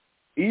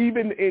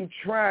 even in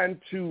trying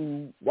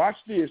to, watch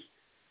this,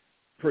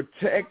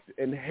 protect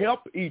and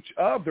help each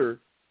other,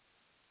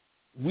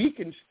 we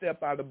can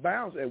step out of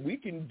bounds and we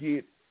can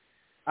get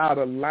out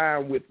of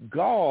line with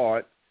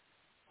God,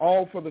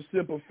 all for the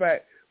simple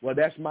fact, well,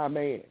 that's my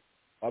man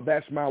or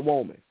that's my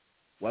woman.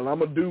 Well, I'm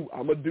gonna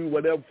do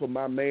whatever for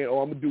my man,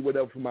 or I'm gonna do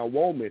whatever for my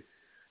woman.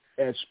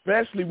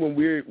 Especially when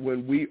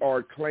we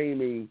are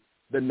claiming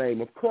the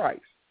name of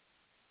Christ.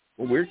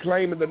 When we're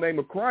claiming the name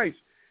of Christ,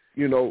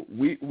 we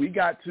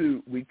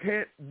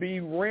can't be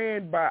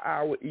ran by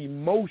our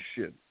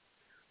emotion.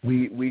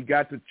 We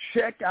got to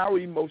check our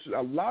emotions.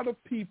 A lot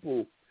of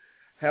people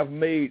have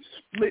made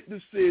split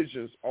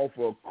decisions off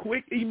of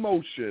quick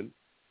emotion,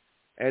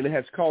 and it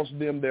has cost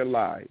them their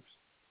lives.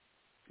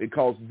 It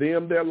cost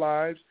them their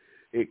lives.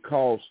 It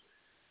cost,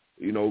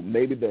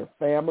 maybe their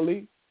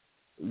family,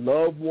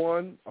 loved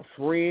one, a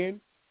friend,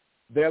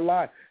 their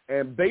life.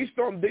 And based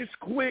on this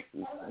quick,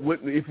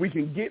 if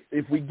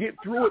we get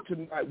through it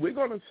tonight, we're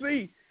going to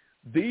see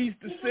these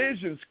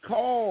decisions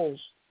cause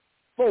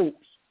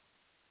folks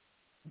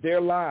their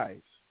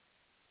lives.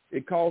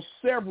 It cost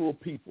several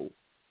people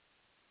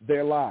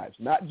their lives,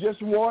 not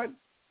just one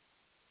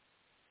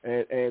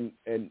and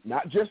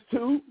not just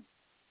two,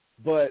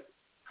 but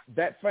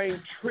that thing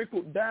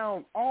trickled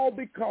down all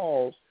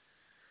because,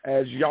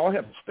 as y'all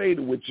have stated,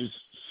 which is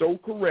so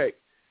correct,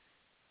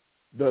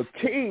 the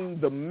king,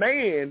 the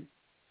man,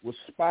 was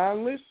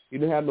spineless. He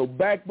didn't have no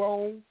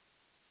backbone,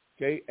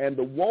 okay? And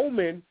the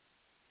woman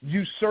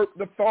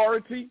usurped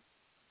authority.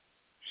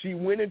 She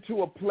went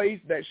into a place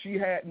that she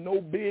had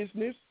no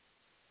business.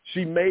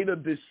 She made a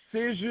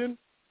decision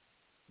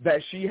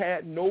that she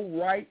had no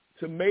right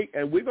to make.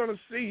 And we're going to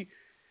see,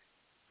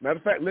 matter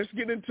of fact, let's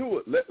get into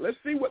it. Let's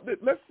see what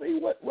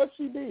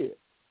she did.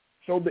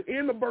 So the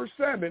end of verse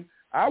 7,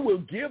 I will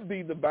give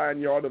thee the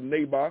vineyard of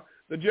Naboth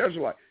the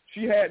Jezreelite.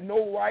 She had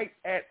no right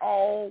at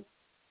all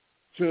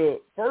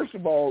to, first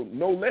of all,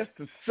 no less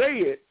to say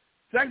it.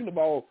 Second of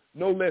all,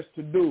 no less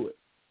to do it.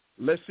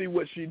 Let's see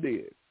what she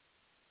did.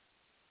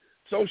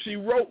 So she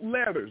wrote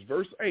letters,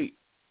 verse 8,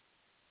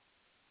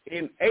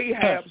 in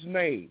Ahab's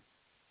name.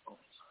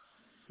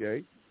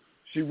 Okay?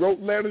 She wrote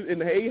letters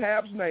in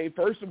Ahab's name.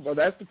 First of all,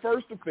 that's the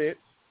first offense.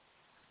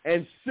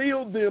 And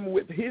sealed them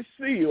with his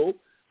seal.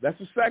 That's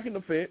the second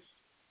offense.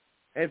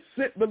 And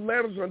sent the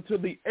letters unto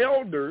the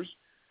elders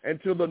and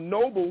to the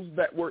nobles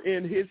that were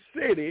in his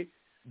city,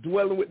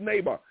 dwelling with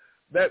Naboth.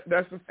 And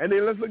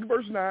then let's look at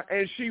verse 9.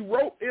 And she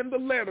wrote in the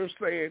letter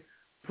saying,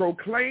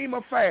 proclaim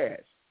a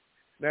fast.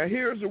 Now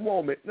here's a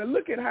woman. Now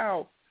look at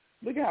how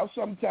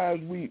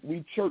sometimes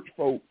we church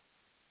folk,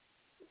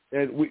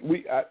 and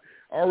I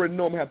already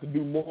know I'm going to have to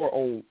do more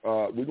on,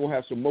 we're going to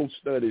have some more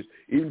studies,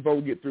 even before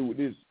we get through with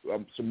this,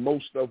 some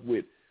more stuff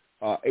with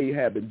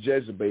Ahab and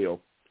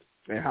Jezebel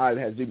and how it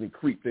has even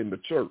creeped in the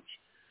church.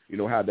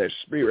 How that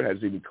spirit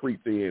has even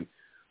creeped in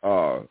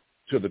to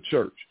the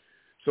church.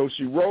 So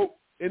she wrote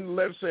in the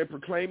letter saying,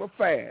 proclaim a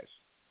fast.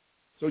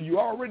 So you're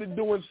already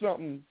doing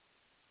something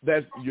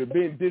that you're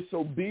being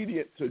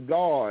disobedient to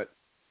God,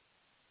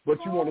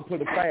 but you want to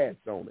put a fast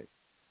on it.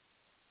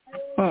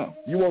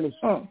 You want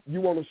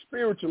to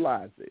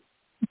spiritualize it.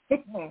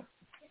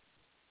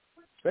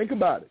 Think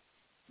about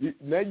it.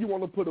 Now you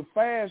want to put a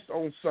fast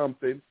on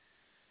something,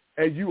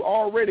 and you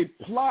already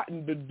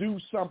plotting to do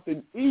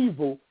something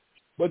evil,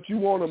 but you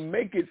want to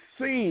make it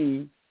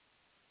seem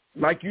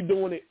like you're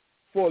doing it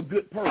for a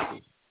good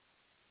purpose.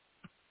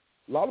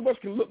 A lot of us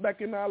can look back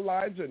in our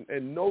lives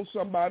and know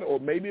somebody, or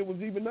maybe it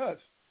was even us,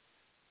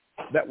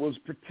 that was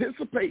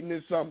participating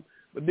in something,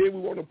 but then we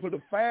want to put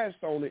a fast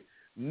on it,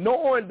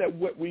 knowing that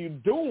what we're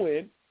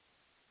doing,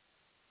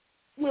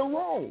 we're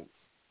wrong.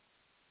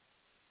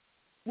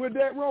 We're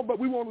that wrong, but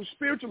we want to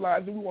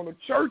spiritualize it. We want to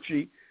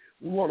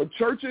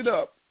church it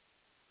up,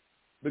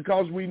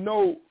 because we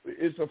know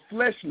it's a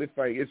fleshly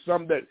thing. It's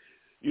something that,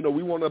 you know,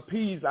 we want to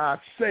appease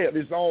ourselves.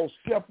 It's all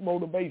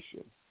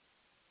self-motivation.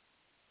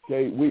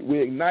 Okay,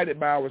 we're ignited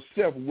by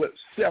ourselves, what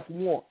self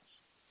wants.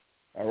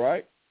 All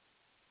right?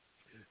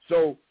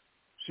 So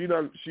she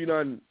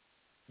done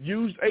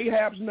used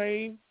Ahab's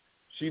name.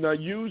 She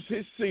done used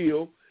his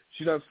seal.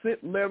 She done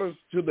sent letters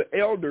to the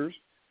elders,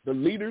 the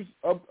leaders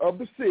of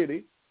the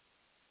city,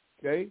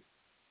 okay,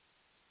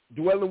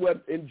 dwelling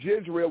in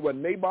Jezreel where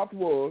Naboth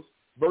was.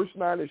 Verse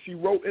 9, and she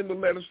wrote in the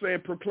letter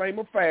saying, proclaim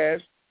a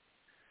fast,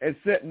 and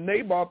set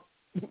Naboth,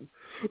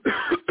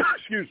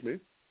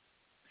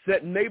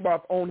 set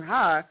Naboth on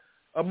high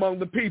among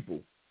the people,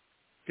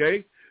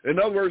 okay? In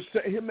other words,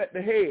 set him at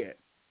the head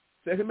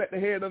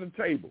of the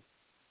table.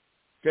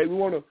 Okay,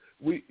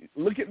 we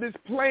look at this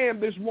plan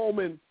this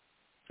woman,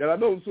 and I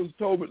know Sister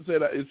Tobin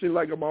said it seems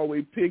like I'm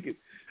always picking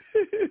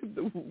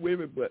the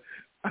women, but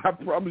I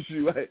promise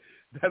you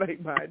that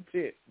ain't my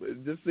intent. But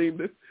it just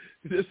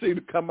seemed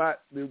to come out.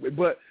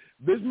 But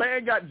this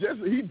man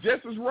he's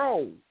just as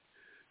wrong.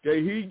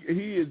 Okay,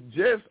 he is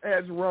just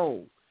as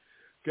wrong.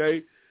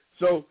 Okay,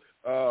 so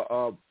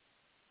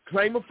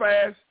claim a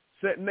fast,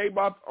 set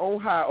Naboth on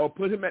high, or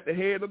put him at the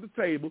head of the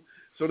table,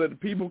 so that the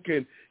people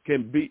can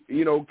be,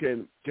 you know,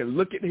 can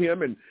look at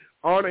him and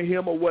honor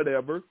him or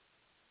whatever.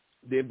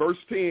 Then verse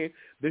 10,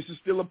 this is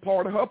still a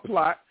part of her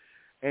plot,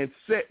 and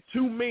set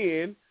 2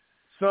 men,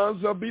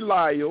 sons of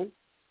Belial,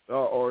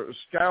 or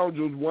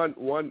scoundrels.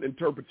 One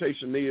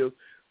interpretation is,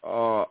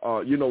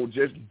 you know,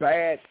 just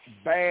bad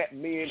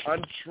men,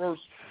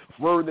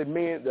 untrustworthy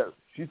men.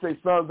 She says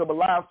sons of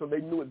Belial, so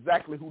they knew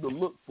exactly who to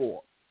look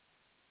for.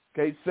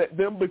 Okay, set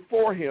them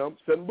before him,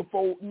 set them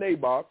before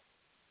Naboth,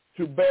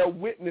 to bear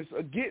witness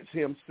against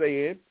him,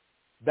 saying,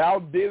 thou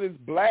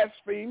didst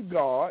blaspheme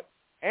God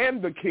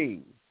and the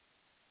king,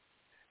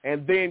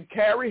 and then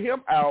carry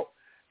him out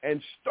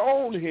and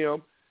stone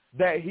him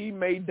that he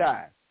may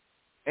die.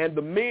 And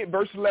the men,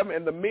 verse 11,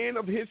 and the men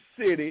of his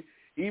city,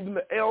 even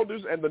the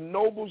elders and the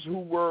nobles who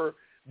were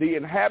the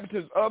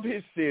inhabitants of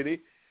his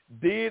city,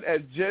 did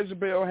as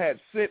Jezebel had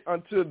sent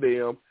unto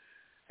them,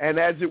 and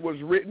as it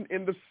was written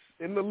in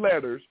the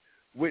letters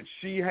which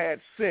she had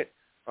sent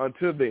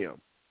unto them.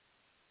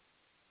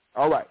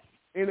 All right.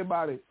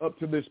 Anybody up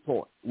to this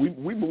point? We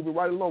moving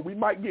right along. We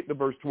might get to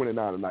verse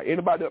 29 tonight.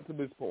 Anybody up to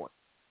this point?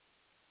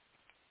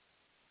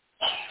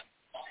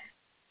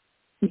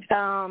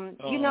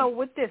 You know,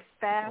 with this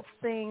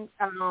fasting,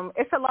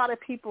 it's a lot of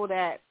people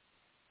that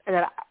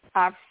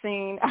I've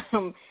seen.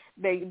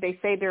 They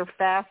say they're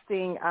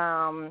fasting,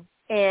 and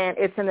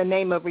it's in the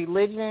name of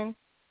religion.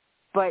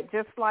 But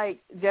just like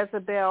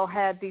Jezebel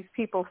had these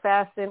people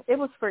fasting, it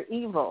was for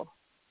evil.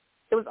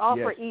 It was all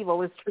for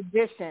evil. It's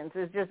traditions.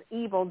 It's just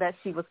evil that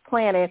she was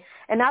planning.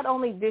 And not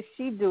only did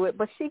she do it,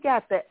 but she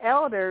got the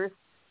elders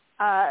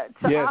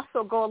to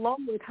also go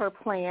along with her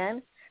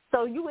plan.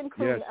 So you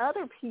include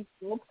other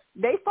people.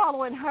 They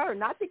following her,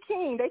 not the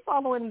king. They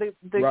following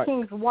the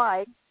king's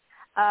wife.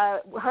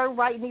 Her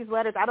writing these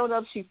letters. I don't know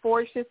if she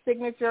forged his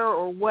signature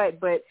or what,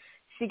 but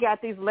she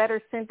got these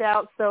letters sent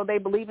out, so they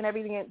believe in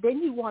everything. And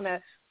then you want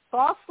to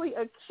falsely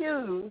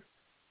accuse,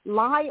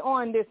 lie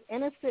on this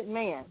innocent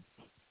man.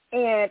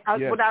 And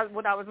when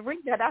I was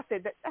reading that, I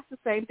said that's the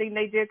same thing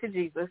they did to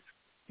Jesus.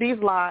 These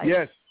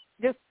lies,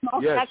 just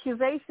false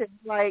accusations.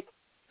 Like,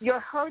 you're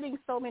hurting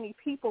so many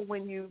people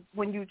when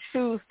you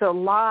choose to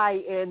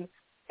lie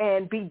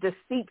and be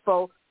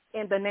deceitful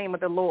in the name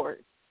of the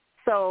Lord.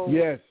 So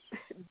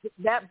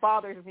that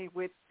bothers me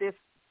with this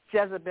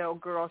Jezebel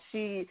girl.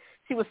 She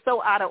was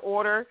so out of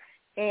order,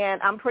 and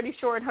I'm pretty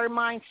sure in her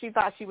mind she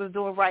thought she was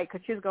doing right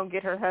because she's going to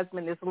get her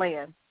husband this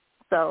land.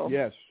 So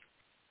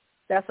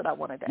that's what I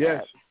wanted to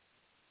add.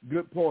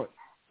 Good point.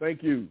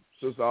 Thank you,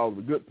 Sister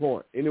Oliver. Good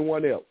point.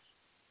 Anyone else?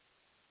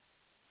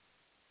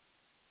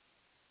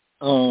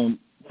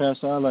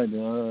 Pastor, I'd like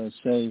to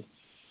say,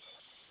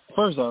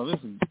 first off, this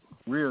is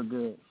a real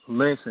good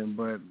lesson,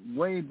 but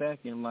way back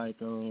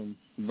in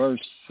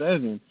verse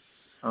 7,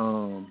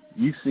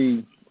 you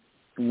see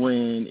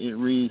when it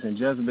reads, and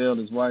Jezebel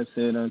his wife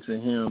said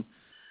unto him,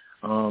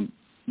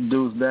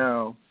 dost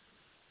thou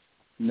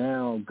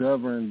now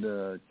govern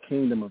the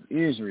kingdom of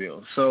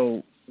Israel?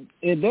 So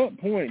at that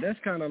point, that's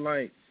kind of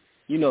like,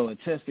 you know, a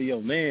test of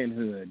your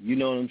manhood. You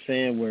know what I'm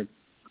saying? Where,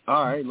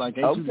 all right, like,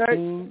 ain't you the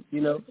king?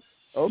 You know?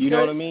 You know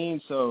what I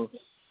mean? So,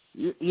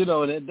 you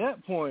know, at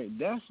that point,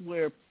 that's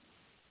where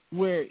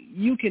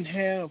you can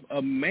have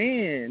a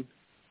man,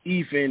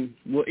 even,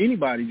 well,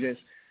 anybody,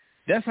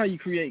 that's how you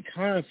create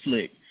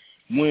conflict.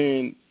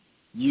 When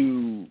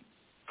you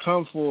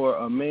come for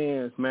a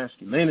man's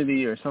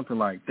masculinity or something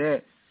like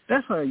that,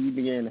 that's how you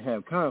begin to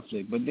have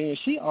conflict. But then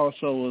she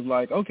also was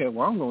like, okay,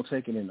 well, I'm going to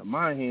take it into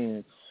my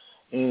hands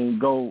and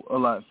go a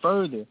lot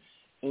further.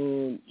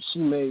 And she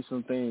made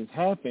some things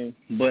happen.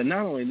 But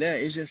not only that,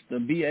 it's just to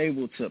be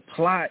able to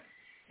plot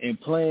and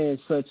plan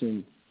such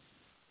an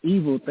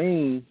evil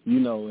thing, you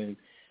know, and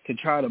to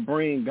try to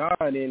bring God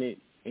in it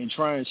and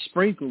try and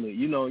sprinkle it.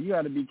 You know, you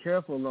got to be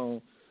careful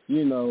on,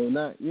 you know,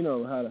 not, you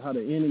know, how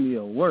the enemy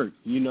will work,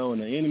 you know,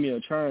 and the enemy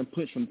will try and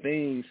put some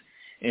things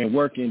and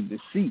work in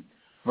deceit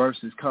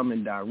versus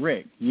coming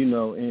direct,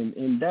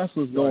 and that's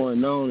what's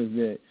going on, is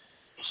that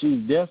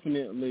she's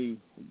definitely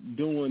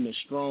doing the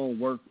strong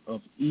work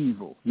of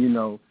evil.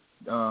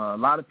 A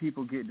lot of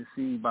people get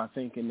deceived by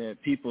thinking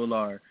that people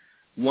are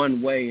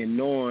one way and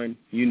knowing,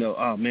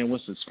 oh man,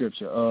 what's the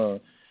scripture?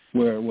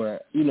 Where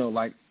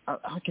like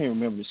I can't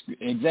remember the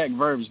exact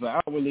verbs, but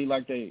outwardly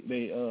like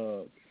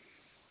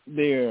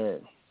they're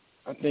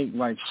I think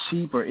like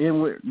sheep or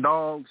inward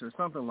dogs or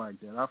something like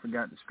that. I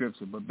forgot the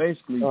scripture, but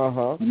basically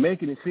you're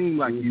making it seem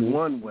like you're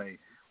one way,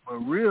 but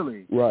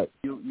really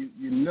you're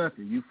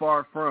nothing. You're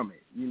far from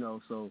it.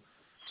 So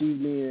she's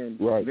being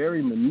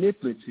very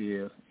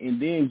manipulative,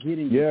 and then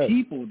getting the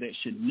people that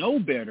should know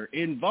better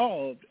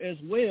involved as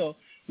well,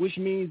 which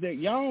means that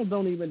y'all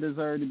don't even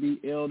deserve to be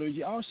elders.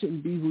 Y'all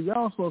shouldn't be who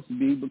y'all supposed to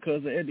be,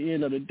 because at the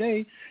end of the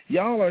day,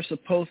 y'all are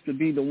supposed to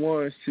be the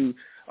ones to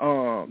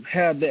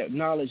have that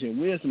knowledge and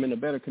wisdom and a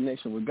better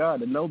connection with God,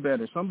 to know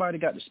better. Somebody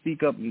got to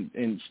speak up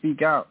and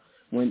speak out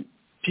when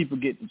people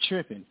get to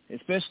tripping,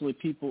 especially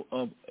people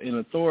of an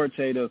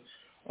authoritative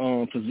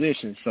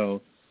position.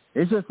 So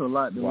it's just a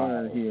lot to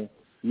learn here,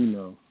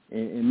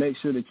 and make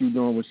sure that you're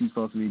doing what you're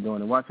supposed to be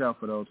doing, and watch out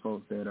for those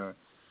folks that are,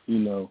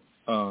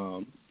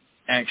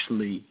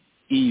 actually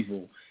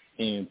evil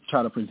and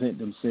try to present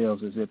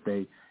themselves as if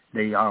they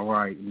are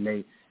right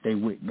and they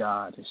with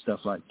God and stuff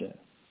like that.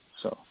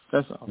 So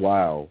that's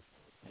all.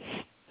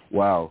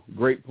 Wow.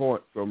 Great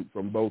point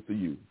from both of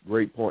you.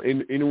 Great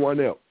point.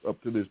 Anyone else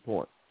up to this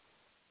point?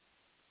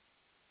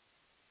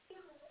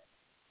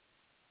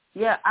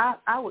 Yeah,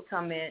 I would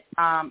comment.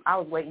 I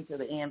was waiting till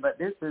the end, but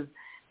this is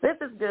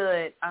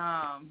good.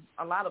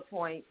 A lot of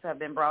points have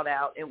been brought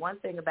out, and one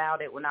thing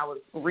about it, when I was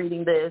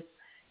reading this,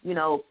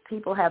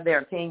 people have their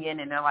opinion,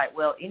 and they're like,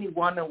 well, any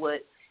woman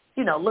would,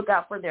 look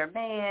out for their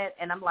man,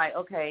 and I'm like,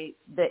 okay,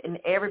 and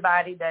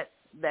everybody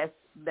that's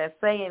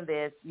saying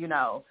this,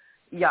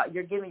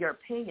 you're giving your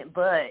opinion,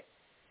 but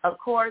of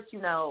course,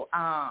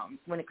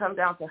 when it comes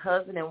down to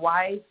husband and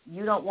wife,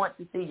 you don't want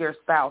to see your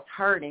spouse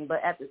hurting,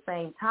 but at the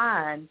same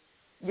time,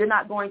 you're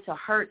not going to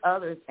hurt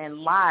others and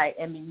lie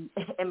and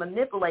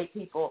manipulate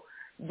people.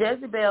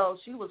 Jezebel,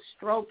 she was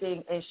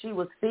stroking and she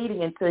was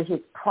feeding into his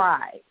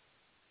pride.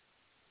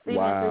 Into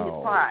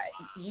his pride.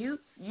 You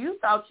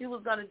thought you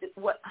was going to do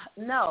what?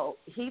 No,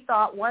 he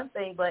thought one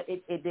thing, but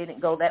it didn't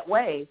go that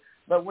way.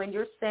 But when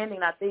you're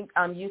standing, I think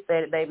you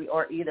said it, baby,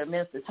 or either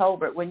Mr.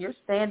 Tolbert, when you're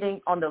standing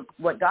on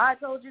what God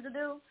told you to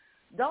do,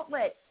 don't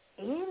let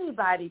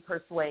anybody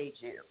persuade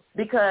you,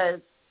 because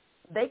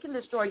they can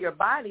destroy your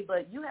body,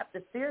 but you have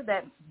to fear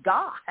that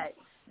God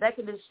that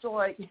can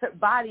destroy your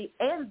body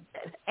and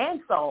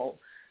soul.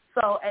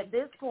 So at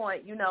this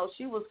point,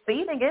 she was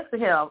feeding into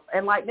him.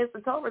 And like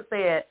Mr. Tolbert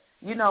said,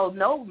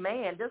 no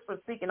man, just for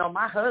speaking on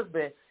my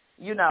husband,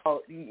 you ain't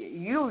going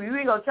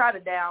to try to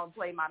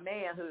downplay my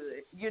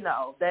manhood.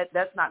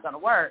 That's not going to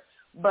work.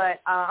 But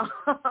at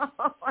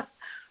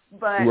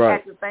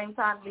the same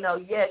time,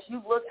 yes,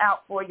 you look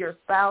out for your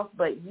spouse,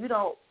 but you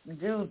don't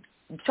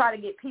try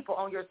to get people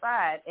on your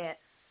side. And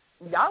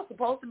y'all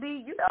supposed to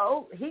be,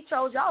 he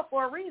chose y'all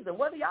for a reason.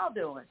 What are y'all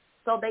doing?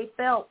 So they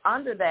fell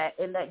under that,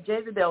 and that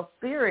Jezebel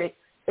spirit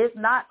is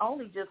not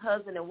only just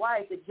husband and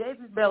wife. The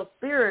Jezebel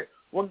spirit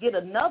will get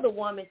another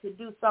woman to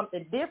do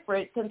something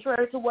different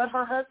contrary to what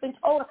her husband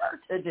told her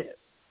to do.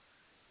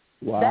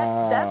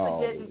 Wow.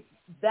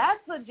 That's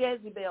a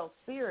Jezebel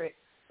spirit.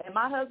 And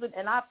my husband,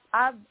 and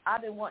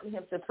I've been wanting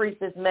him to preach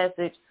this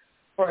message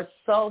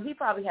he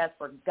probably has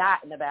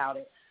forgotten about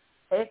it.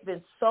 It's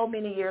been so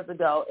many years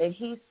ago, and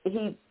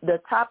the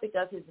topic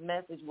of his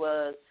message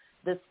was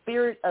the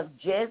spirit of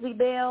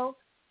Jezebel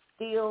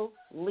still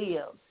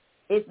lives.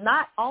 It's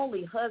not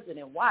only husband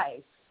and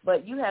wife,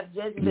 but you have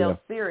Jezebel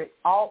spirit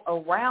all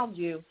around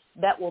you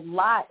that will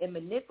lie and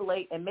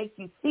manipulate and make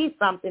you see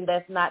something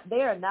that's not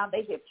there. Now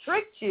they have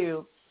tricked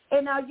you,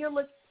 and now you're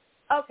looking.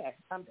 Okay,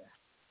 I'm done.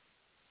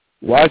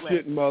 Watch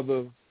it,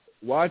 mother.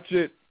 Watch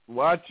it.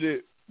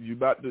 You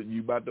about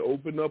to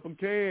open up a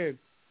can.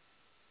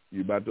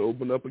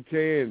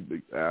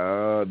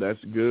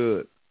 That's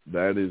good.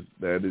 That is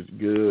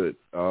good.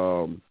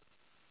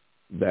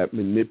 That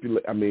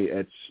manipulate. I mean,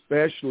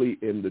 especially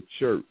in the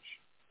church.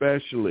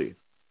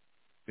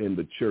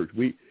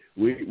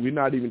 We're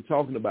not even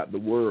talking about the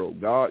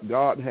world.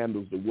 God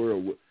handles the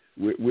world.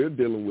 We're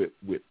dealing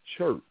with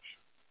church,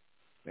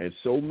 and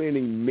so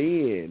many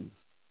men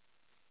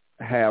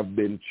have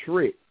been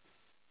tricked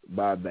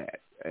by that,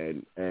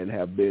 and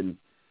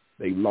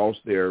they've lost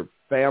their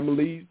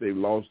families, they've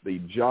lost their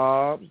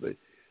jobs, they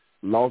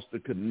lost the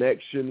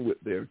connection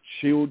with their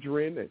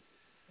children,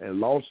 and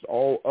lost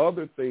all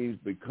other things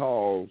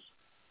because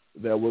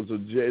there was a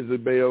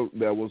Jezebel,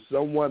 there was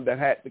someone that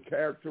had the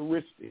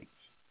characteristics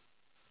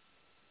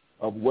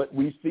of what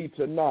we see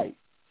tonight.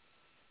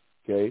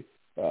 Okay,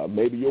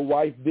 maybe your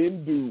wife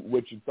didn't do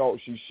what you thought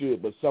she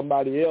should, but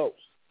somebody else,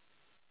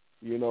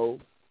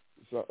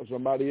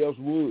 somebody else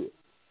would.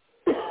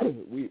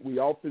 We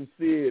often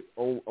see it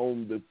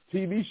on the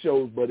TV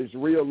shows, but it's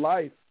real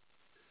life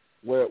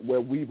where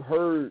we've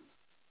heard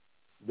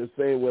the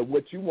saying, well,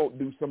 what you won't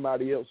do,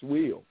 somebody else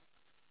will.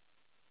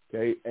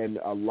 Okay, and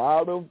a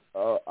lot of,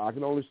 I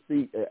can only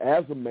speak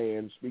as a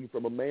man, speaking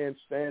from a man's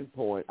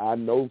standpoint, I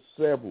know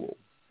several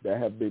that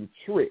have been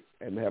tricked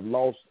and have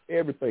lost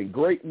everything.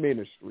 Great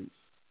ministries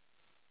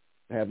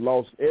have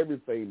lost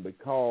everything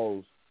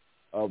because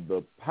of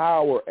the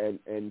power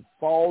and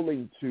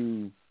falling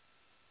to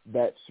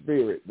that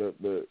spirit,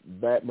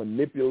 that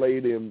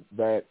manipulating,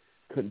 that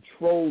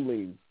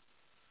controlling,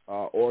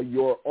 or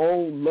your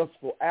own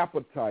lustful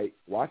appetite.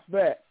 Watch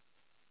that.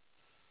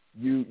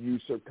 You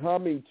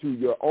succumbing to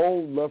your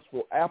own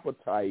lustful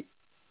appetite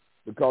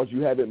because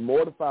you haven't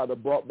mortified or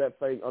brought that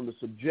thing under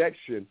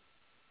subjection.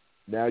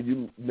 Now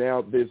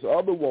this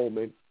other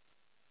woman,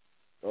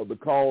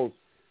 because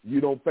you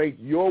don't think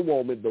your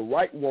woman, the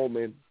right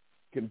woman,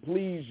 can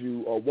please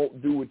you or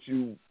won't do what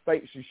you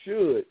think she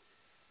should,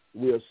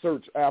 will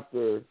search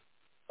after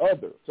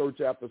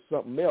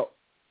something else,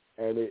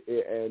 and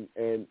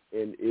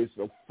it's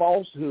a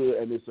falsehood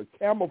and it's a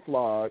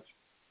camouflage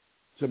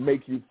to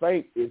make you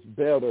think it's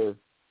better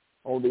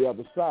on the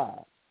other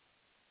side.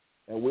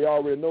 And we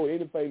already know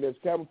anything that's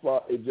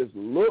camouflage, it just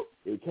look,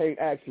 it can't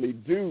actually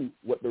do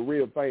what the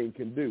real thing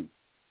can do.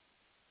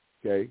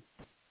 Okay?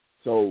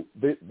 So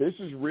this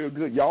is real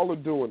good. Y'all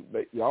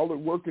are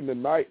working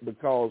tonight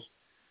because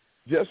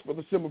just for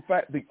the simple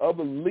fact the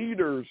other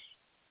leaders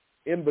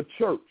in the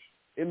church,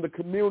 in the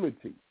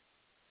community,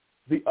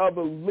 the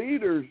other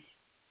leaders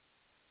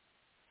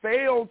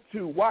failed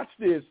to, watch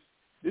this.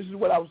 This is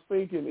what I was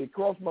thinking. It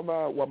crossed my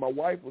mind while my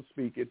wife was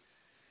speaking.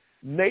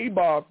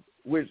 Naboth,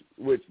 which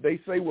they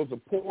say was a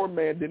poor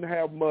man, didn't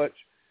have much,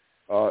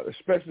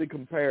 especially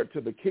compared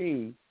to the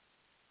king,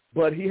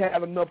 but he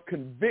had enough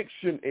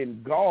conviction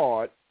in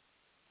God,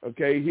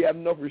 okay? He had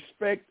enough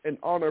respect and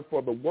honor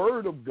for the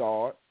word of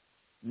God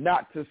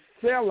not to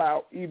sell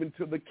out even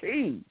to the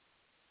king.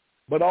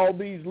 But all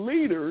these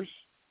leaders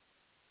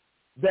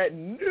that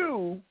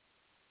knew,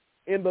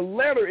 in the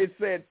letter it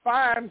said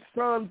 5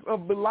 sons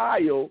of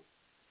Belial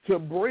to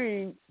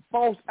bring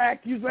false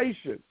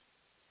accusations.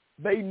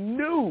 They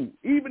knew,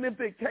 even if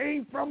it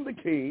came from the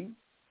king,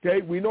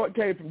 okay, we know it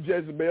came from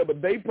Jezebel, but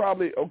they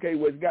probably, okay,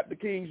 well, it's got the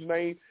king's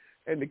name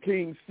and the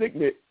king's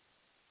signet,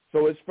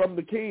 so it's from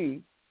the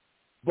king.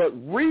 But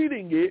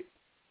reading it,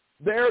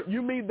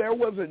 you mean there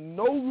wasn't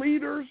no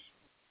leaders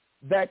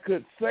that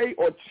could say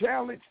or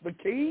challenge the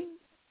king?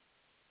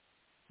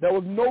 There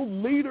was no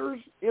leaders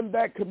in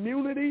that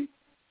community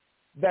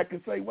that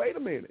could say, wait a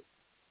minute,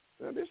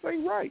 now, this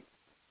ain't right.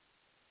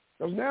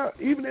 Because now,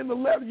 even in the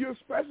letter, you're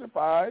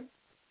specified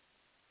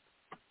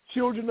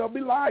children of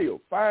Belial.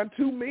 Find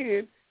 2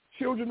 men,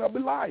 children of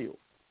Belial.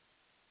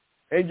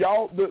 And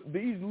y'all,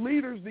 these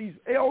leaders, these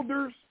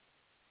elders,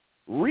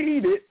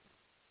 read it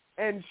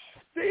and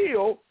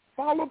still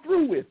follow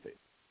through with it.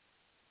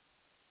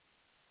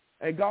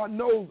 And God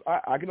knows,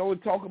 I can only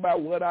talk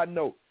about what I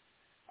know.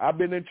 I've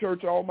been in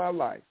church all my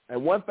life.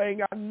 And one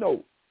thing I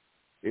know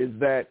is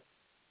that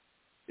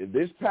if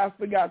this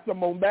pastor got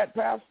some on that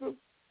pastor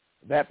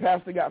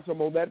got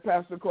some on that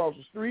pastor across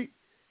the street,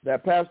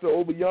 that pastor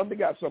over yonder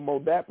got some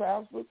on that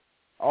pastor,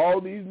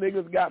 all these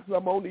niggas got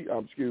some on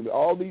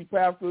all these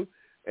pastors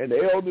and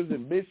the elders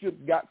and bishops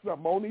got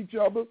something on each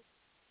other.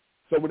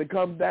 So when it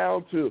comes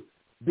down to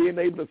being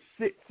able to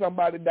sit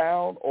somebody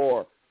down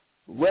or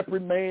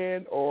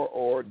reprimand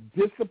or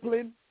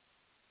discipline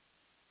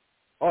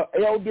an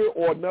elder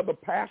or another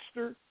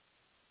pastor,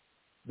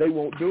 they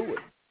won't do it.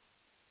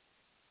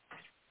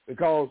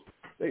 Because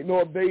they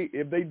know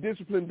if they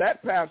discipline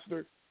that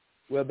pastor,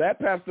 well, that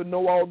pastor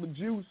know all the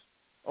juice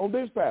on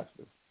this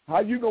pastor. How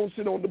you going to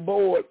sit on the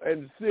board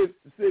and sit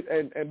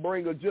and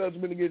bring a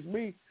judgment against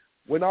me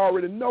when I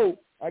already know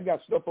I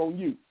got stuff on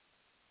you?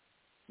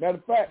 Matter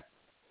of fact,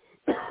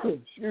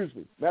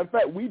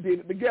 we did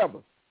it together.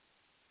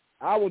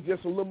 I was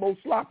just a little more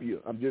sloppier.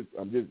 I'm just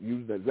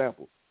using an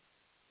example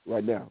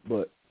right now.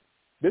 But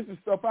this is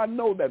stuff I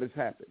know that has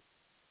happened.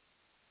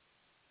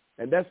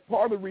 And that's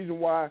part of the reason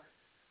why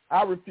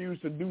I refuse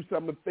to do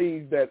some of the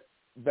things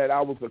that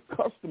I was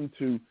accustomed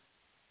to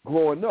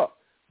growing up,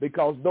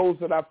 because those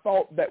that I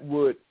thought that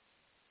would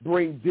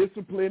bring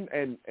discipline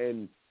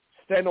and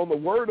stand on the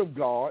word of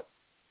God,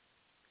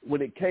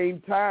 when it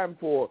came time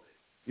for,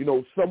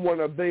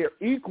 someone of their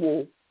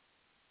equal,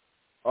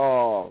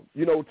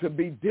 to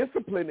be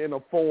disciplined in a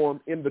form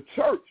in the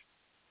church,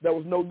 there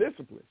was no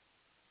discipline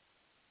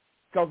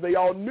because they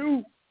all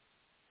knew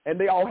and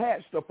they all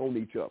had stuff on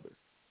each other.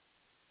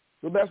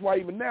 So that's why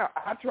even now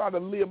I try to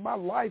live my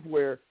life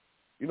where,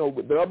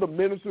 with the other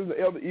ministers, the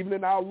elders, even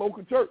in our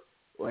local church,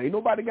 well, ain't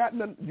nobody got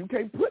nothing. You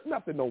can't put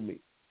nothing on me.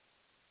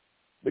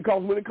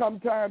 Because when it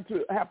comes time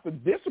to have to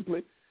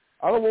discipline,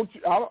 I don't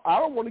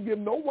want to give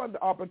no one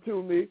the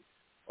opportunity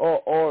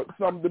or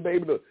something to be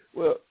able to,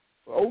 well,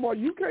 Omar,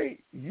 you can't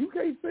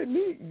say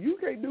me, you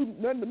can't do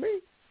nothing to me.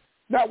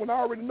 Not when I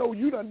already know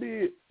you done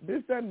did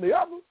this, that, and the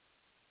other,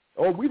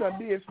 or we done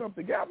did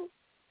something together.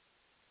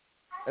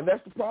 And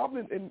that's the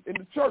problem in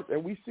the church.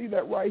 And we see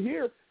that right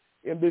here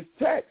in this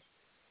text.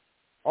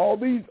 All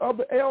these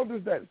other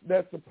elders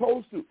that's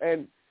supposed to,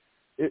 and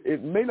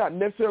it may not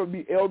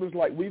necessarily be elders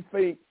like we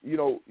think,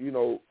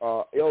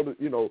 elders,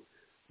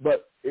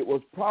 but it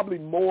was probably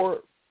more,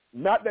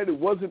 not that it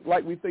wasn't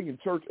like we think in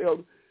church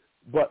elders,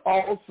 but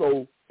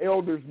also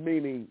elders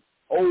meaning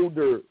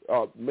older,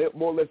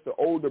 more or less the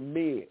older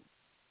men,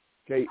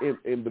 okay,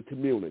 in the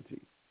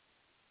community,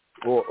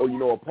 or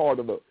a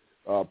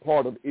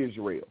part of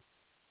Israel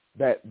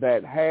that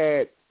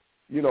had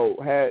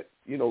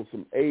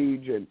some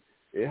age and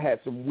it had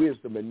some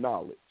wisdom and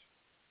knowledge.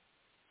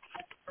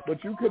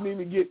 But you couldn't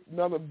even get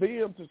none of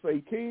them to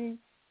say, King,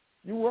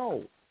 you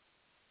wrong.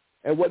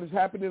 And what has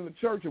happened in the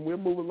church, and we're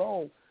moving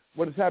along,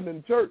 what has happened in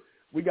the church,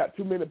 we got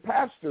too many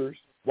pastors,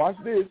 watch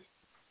this,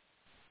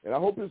 and I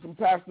hope there's some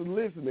pastors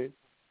listening,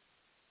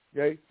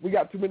 okay? We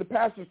got too many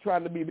pastors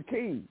trying to be the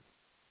king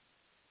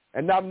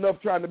and not enough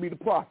trying to be the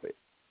prophet.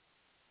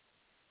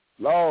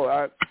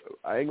 Lord,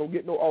 I ain't going to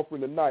get no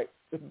offering tonight.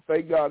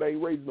 Thank God I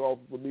ain't raising no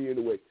offering for me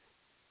anyway.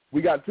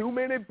 We got too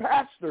many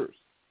pastors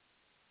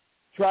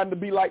trying to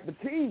be like the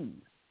king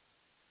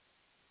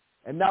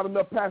and not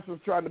enough pastors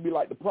trying to be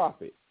like the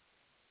prophet.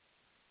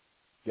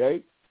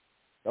 Okay?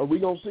 Now we're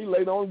going to see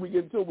later on, we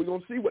get into it, we're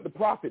going to see what the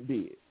prophet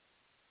did,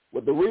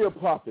 what the real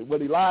prophet,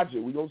 what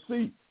Elijah, we're going to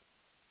see.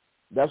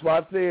 That's why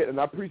I said, and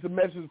I preached a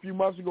message a few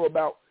months ago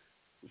about,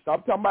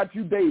 stop talking about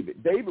you,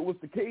 David. David was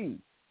the king.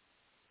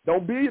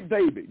 Don't be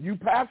David. You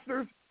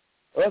pastors,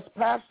 us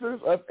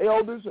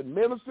elders and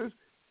ministers,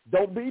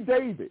 don't be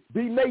David.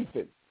 Be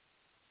Nathan.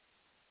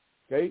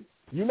 Okay?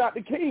 You're not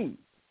the king.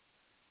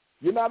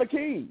 You're not a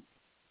king.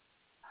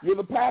 You're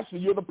the pastor.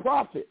 You're the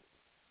prophet.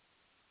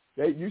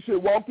 Okay? You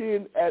should walk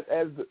in as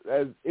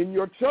in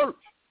your church.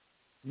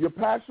 You're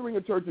pastoring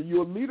a church, or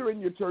you're a leader in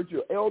your church,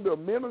 you're elder,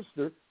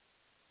 minister.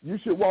 You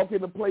should walk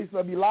in the place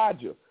of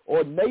Elijah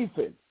or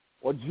Nathan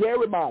or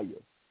Jeremiah.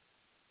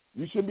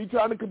 You shouldn't be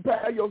trying to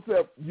compare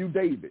yourself, you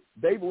David.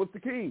 David was the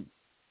king.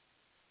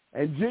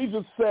 And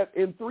Jesus sat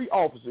in three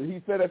offices.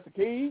 He sat as the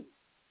king,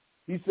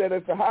 he sat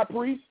as the high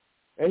priest,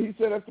 and he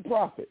sat as the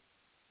prophet.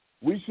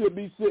 We should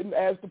be sitting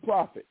as the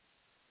prophet,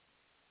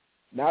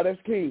 not as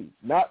king,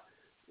 not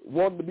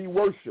one to be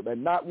worshipped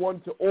and not one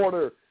to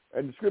order.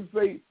 And the scriptures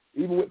say,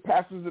 even with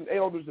pastors and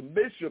elders and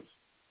bishops,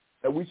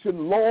 that we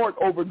shouldn't lord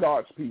over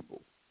God's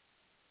people,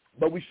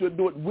 but we should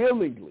do it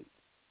willingly.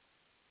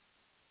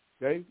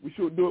 Okay? We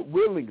should do it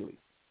willingly,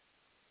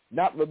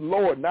 not the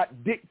Lord,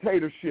 not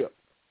dictatorship.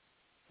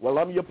 Well,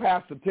 I'm your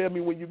pastor. Tell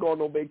me when you're going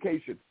on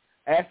vacation.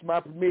 Ask my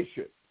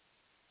permission.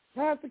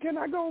 Pastor, can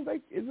I go on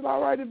vacation? Is it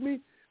all right with me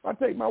if I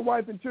take my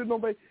wife and children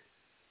on vacation?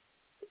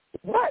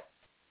 What?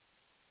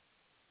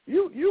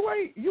 You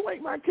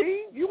ain't my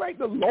king. You ain't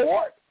the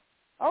Lord.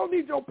 I don't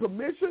need your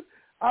permission.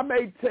 I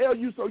may tell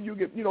you so you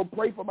can,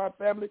 pray for my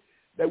family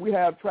that we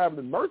have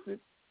traveling mercy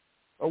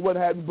or what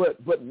have you,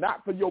 but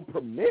not for your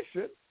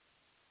permission.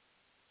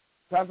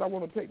 Pastor, I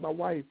want to take my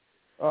wife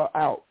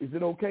out. Is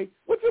it okay?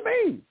 What you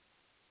mean?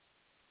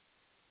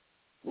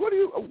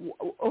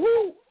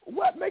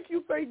 What makes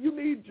you think you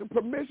need your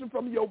permission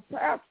from your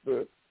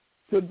pastor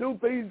to do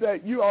things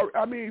that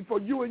for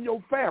you and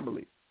your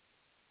family?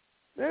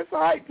 It's all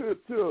right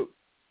to,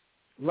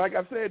 like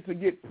I said, to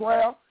get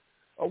prayer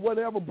or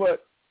whatever,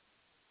 but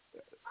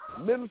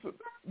Minister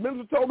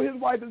told me his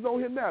wife is on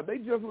here now. They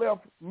just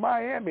left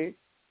Miami,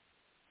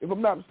 if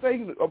I'm not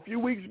mistaken, a few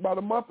weeks, about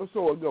a month or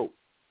so ago.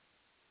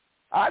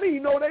 I didn't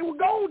even know they were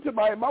going to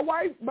Miami. My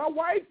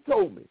wife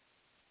told me.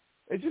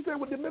 And she said,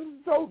 well, the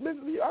minister told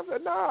Mr. I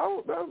said, no, I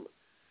don't know.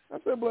 I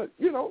said, but,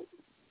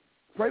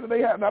 pray that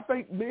they have. And I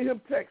think me and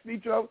him text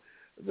each other.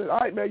 I said, all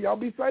right, man, y'all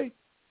be safe.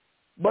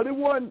 But it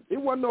wasn't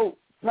no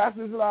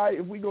pastors and I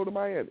if we go to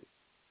Miami.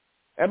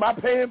 Am I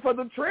paying for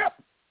the trip?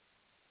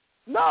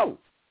 No.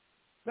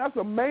 That's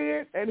a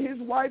man and his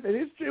wife and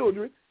his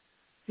children.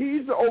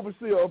 He's the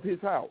overseer of his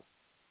house.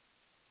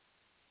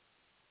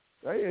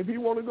 Okay? If he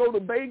want to go to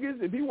Vegas,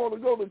 if he want to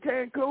go to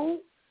Cancun,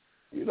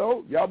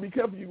 y'all be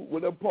careful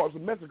whatever parts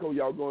of Mexico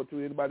y'all going to,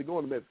 anybody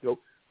going to Mexico.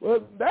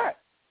 Well, that,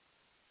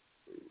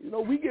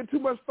 we get too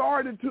much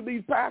authority into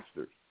these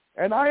pastors.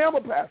 And I am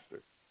a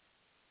pastor.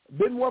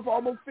 Been one for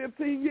almost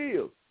 15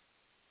 years.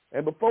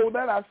 And before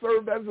that, I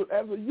served as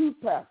a youth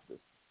pastor.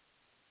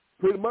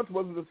 Pretty much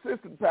was an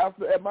assistant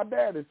pastor at my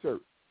dad's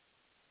church.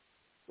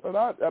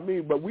 But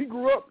but we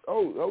grew up,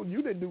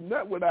 you didn't do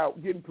nothing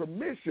without getting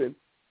permission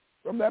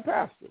from that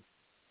pastor.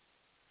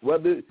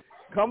 Whether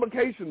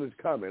convocation is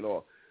coming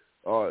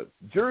or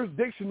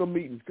jurisdictional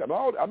meetings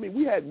coming.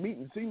 We had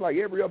meetings seemed like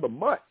every other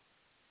month.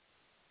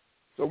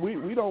 So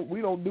we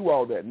don't do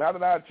all that. Not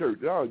at our church.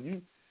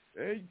 You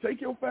take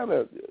your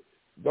family.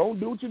 Don't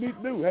do what you need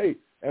to do. Hey,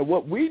 and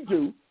what we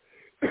do,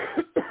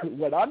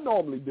 what I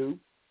normally do,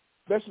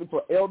 especially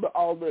for Elder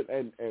Alder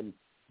and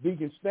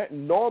Deacon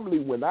Stanton, normally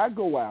when I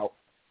go out,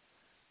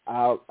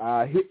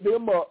 I hit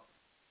them up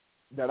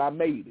that I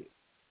made it.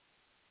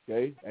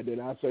 Okay? And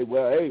then I say,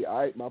 well, hey, all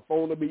right, my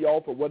phone will be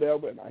off or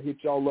whatever, and I hit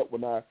y'all up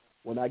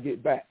when I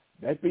get back.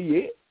 That be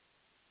it.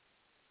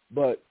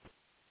 But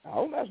I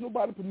don't ask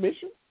nobody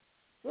permission.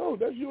 No,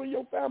 that's you and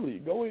your family.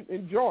 Go and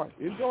enjoy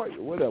it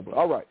or whatever.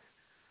 All right.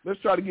 let's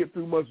try to get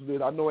through much of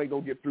this. I know I ain't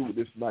going to get through with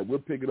this tonight. We'll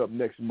pick it up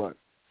next month.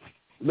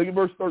 Look at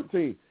verse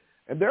 13.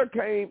 And there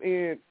came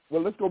in,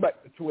 well, let's go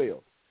back to 12.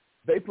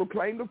 They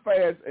proclaimed a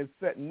fast and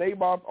set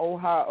Naboth on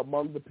high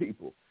among the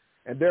people.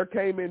 And there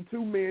came in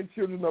 2 men,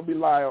 children of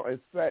Belial, and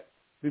sat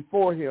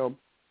before him.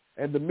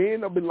 And the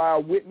men of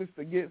Belial witnessed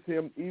against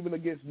him, even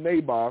against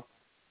Naboth,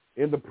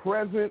 in the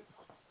presence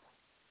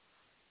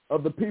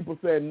of the people,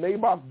 saying,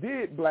 Naboth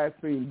did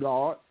blaspheme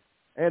God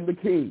and the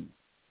king.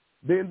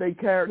 Then they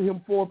carried him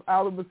forth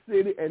out of the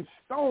city and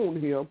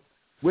stoned him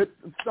with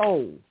the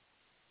stones,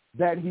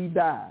 that he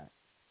died.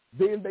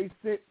 Then they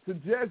sent to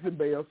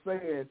Jezebel,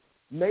 saying,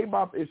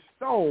 Naboth is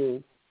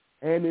stoned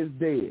and is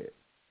dead.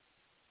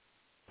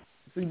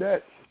 See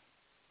that?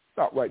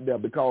 Stop right there,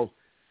 because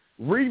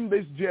reading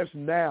this just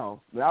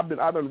now, I've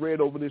done read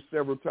over this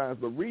several times,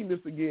 but reading this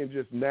again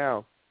just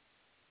now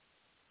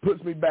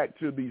puts me back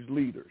to these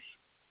leaders.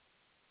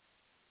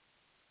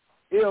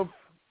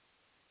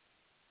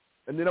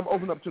 And then I'm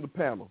opening up to the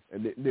panel,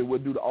 and then we'll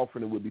do the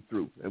offering and we'll be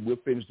through, and we'll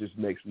finish this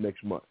next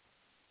month.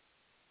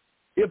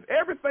 If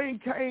everything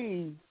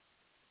came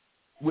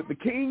with the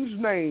king's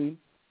name,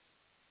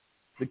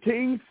 the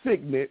king's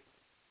signet,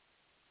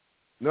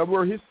 in other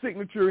words, his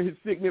signature, his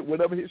signet,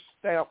 whatever his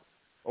stamp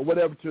or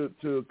whatever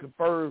to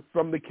confirm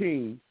from the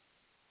king,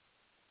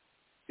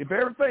 if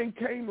everything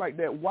came like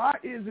that, why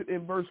is it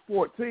in verse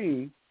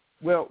 14,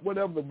 well,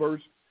 whatever the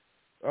verse,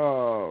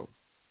 was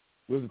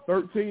it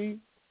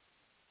 13?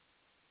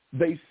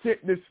 They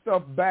sent this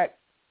stuff back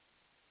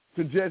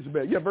to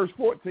Jezebel. Yeah, verse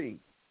 14.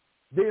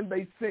 Then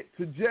they sent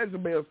to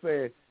Jezebel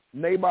saying,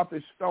 Naboth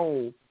is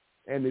stoned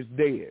and is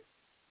dead.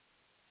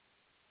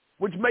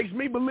 Which makes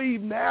me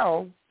believe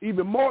now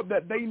even more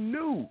that they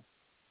knew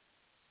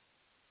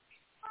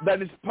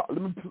that it's,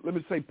 let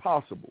me say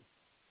possible.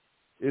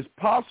 It's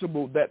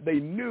possible that they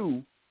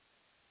knew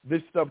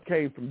this stuff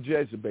came from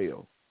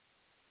Jezebel,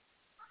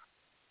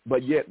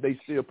 but yet they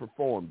still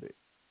performed it.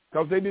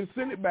 Because they didn't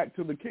send it back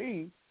to the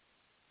king.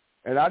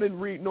 And I didn't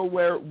read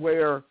nowhere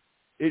where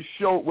it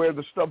showed where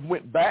the stuff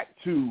went back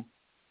to,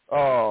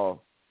 where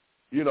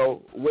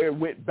it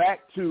went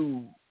back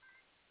to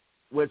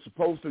where it's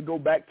supposed to go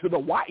back to the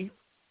wife.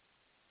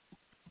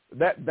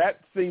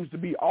 That seems to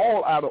be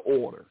all out of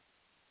order.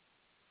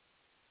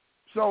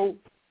 So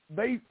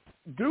they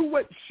do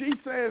what she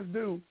says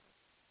do.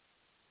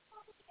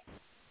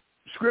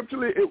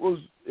 Scripturally, it was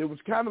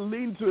kind of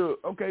leading to,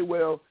 okay,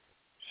 well,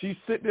 she's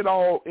sitting it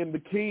all in the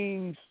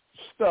king's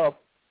stuff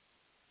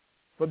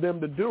for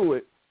them to do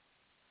it.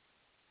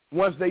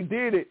 Once they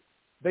did it,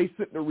 they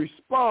sent the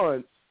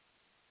response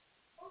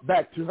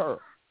back to her.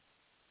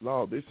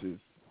 No, this is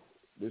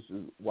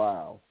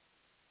wow.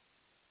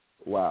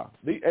 Wow.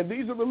 And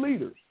these are the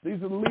leaders.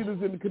 These are the leaders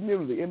in the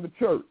community, in the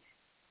church.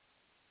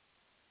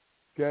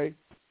 Okay?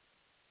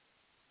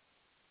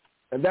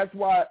 And that's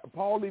why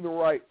Paul even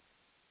writes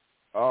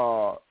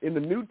in the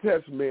New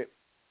Testament,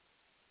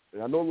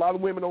 and I know a lot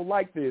of women don't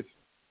like this,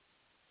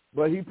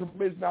 but he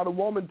permits not a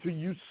woman to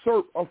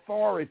usurp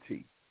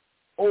authority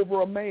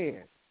over a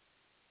man.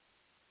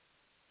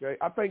 Okay?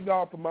 I thank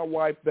God for my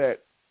wife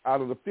that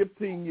out of the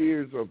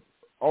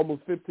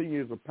almost 15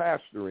 years of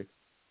pastoring,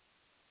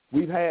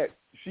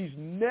 she's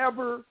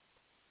never,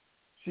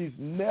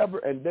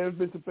 and there's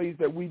been some things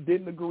that we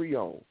didn't agree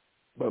on,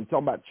 but I'm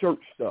talking about church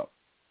stuff,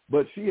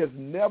 but she has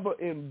never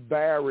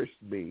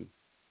embarrassed me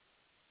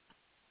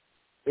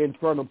in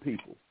front of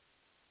people.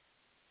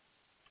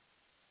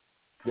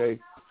 Okay?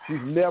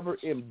 She's never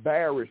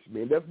embarrassed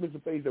me, and there's been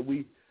some things that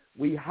we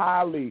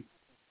highly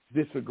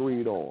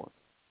disagreed on.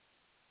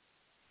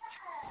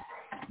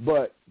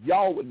 But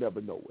y'all would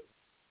never know it.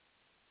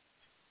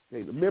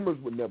 Okay? The members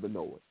would never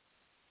know it.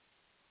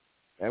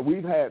 And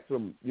we've had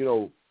some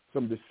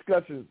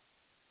discussions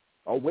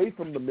away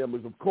from the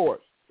members, of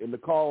course, in the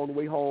car on the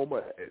way home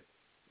or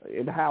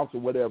in the house or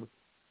whatever.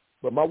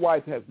 But my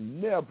wife has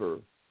never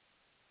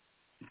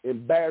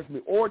embarrassed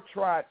me or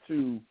tried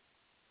to,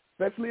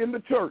 especially in the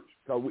church,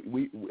 because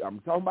I'm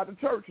talking about the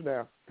church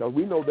now, because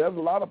we know there's a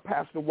lot of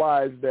pastor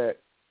wives that,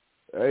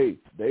 and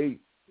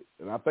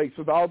I think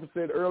Sister Alba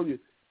said earlier,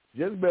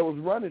 Jezebel was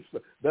running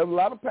stuff. There's a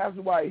lot of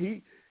pastor wives,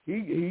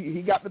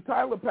 he got the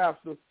title of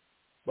pastor,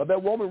 but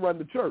that woman run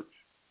the church.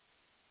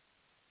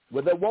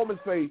 What that woman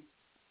say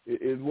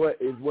is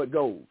what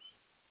goes.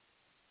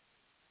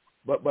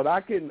 But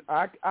I can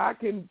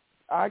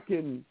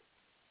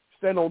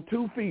stand on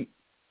 2 feet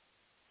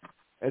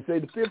and say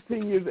the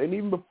 15 years, and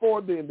even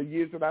before then, the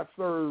years that I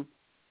served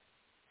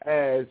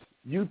as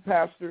youth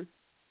pastor,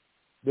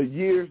 the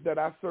years that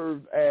I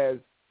served as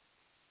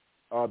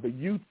the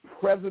youth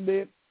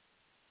president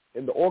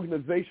in the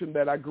organization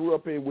that I grew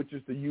up in, which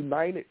is the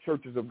United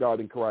Churches of God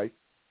in Christ,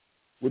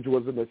 which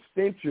was an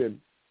extension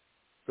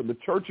from the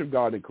Church of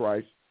God in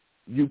Christ.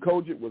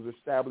 UCOGIT was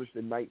established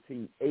in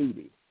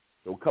 1980,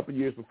 so a couple of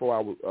years before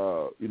I was,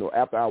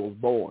 after I was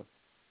born.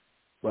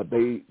 But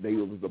they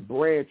was a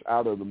branch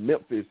out of the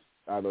Memphis,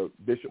 out of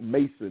Bishop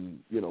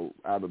Mason,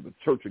 out of the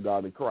Church of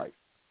God in Christ.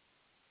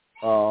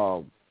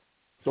 So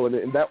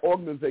in that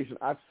organization,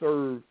 I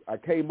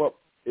came up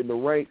in the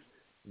ranks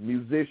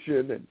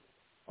musician and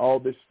all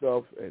this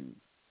stuff. And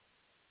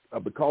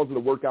because of the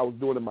work I was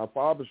doing in my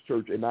father's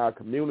church in our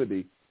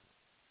community,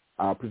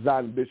 our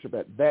presiding bishop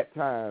at that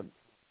time,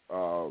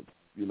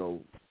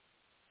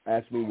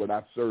 asked me would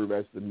I serve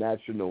as the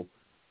national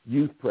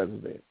youth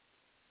president.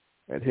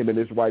 And him and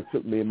his wife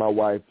took me and my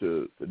wife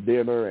to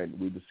dinner, and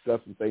we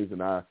discussed some things,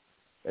 and I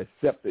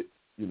accepted,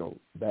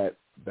 that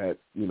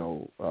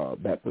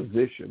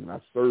position. And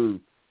I served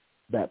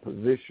that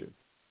position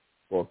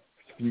for a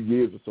few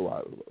years or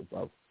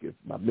so, if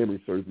my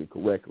memory serves me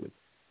correctly.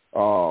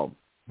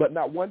 But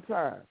not one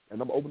time,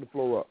 and I'm open the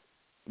floor up,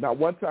 not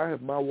one time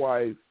has my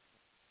wife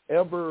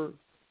ever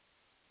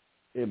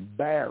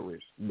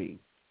embarrassed me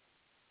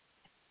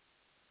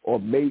or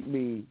made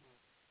me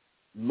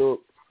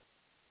look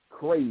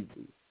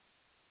crazy.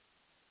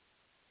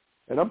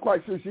 And I'm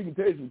quite sure she can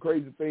tell you some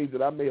crazy things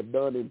that I may have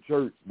done in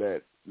church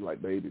that,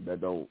 like, baby,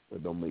 that don't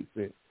make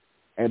sense.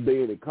 And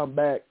then it come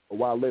back a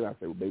while later, I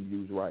say, well, baby,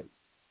 you was right.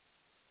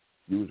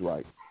 You was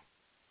right.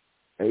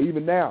 And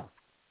even now,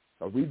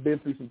 because we've been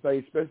through some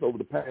things, especially over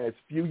the past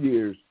few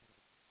years,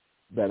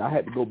 that I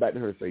had to go back to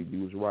her and say,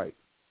 you was right.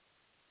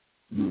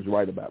 You was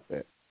right about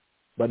that.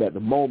 But at the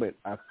moment,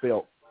 I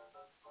felt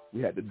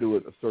we had to do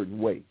it a certain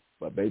way.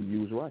 But baby,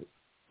 you was right.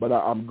 But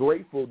I'm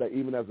grateful that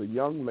even as a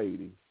young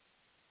lady,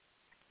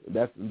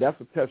 that's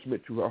a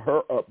testament to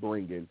her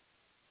upbringing.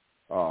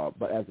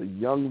 But as a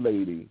young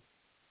lady,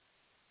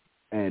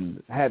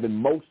 and having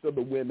most of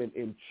the women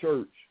in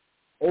church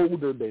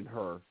older than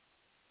her,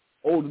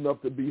 old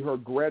enough to be her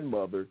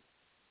grandmother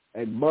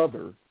and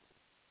mother,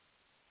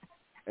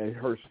 and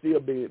her still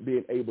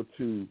being able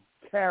to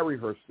carry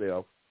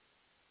herself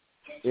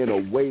in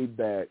a way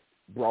that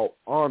brought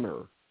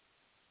honor.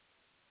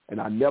 And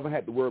I never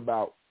had to worry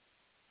about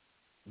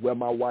where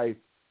my wife,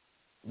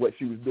 what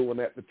she was doing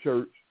at the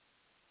church,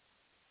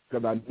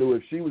 because I knew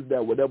if she was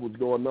there, whatever was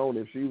going on,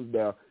 if she was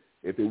there,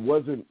 if it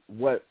wasn't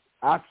what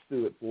I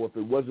stood for, if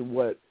it wasn't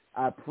what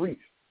I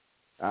preached,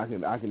 I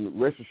can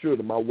rest assured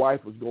that my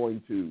wife was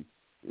going to,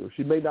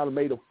 she may not have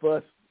made a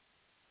fuss,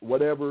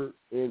 whatever,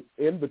 in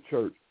the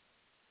church,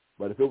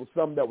 but if it was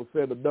something that was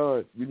said or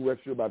done, you can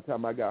rest assured by the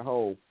time I got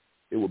home,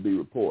 it would be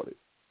reported.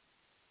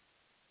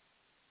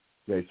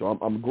 Okay, so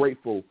I'm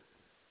grateful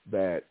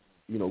that,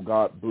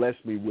 God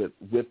blessed me with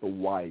a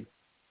wife,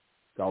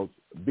 because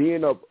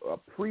being a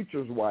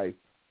preacher's wife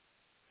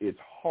is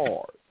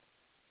hard.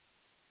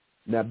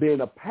 Now, being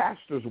a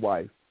pastor's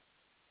wife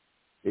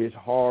is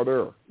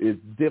harder. It's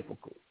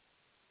difficult.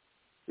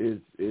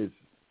 It's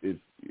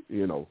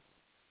all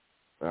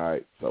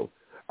right. So,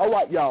 all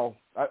right, y'all.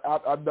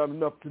 I've done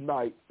enough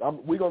tonight.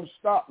 We're going to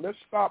stop. Let's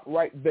stop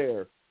right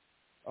there.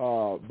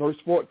 Verse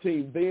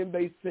 14, then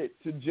they sent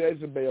to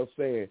Jezebel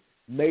saying,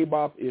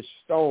 Naboth is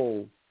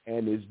stoned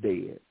and is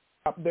dead.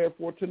 Stop there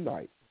for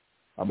tonight.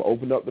 I'm going to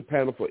open up the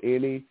panel for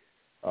any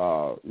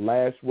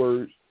last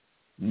words.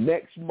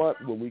 Next month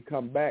when we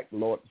come back,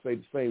 Lord, to say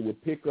the same, we'll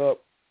pick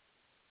up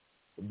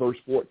verse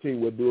 14.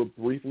 We'll do a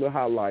brief little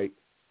highlight,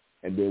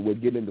 and then we'll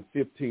get into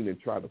 15 and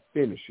try to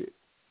finish it.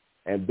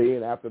 And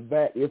then after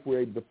that, if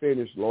we're able to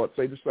finish, Lord,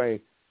 say the same,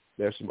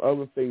 there's some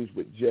other things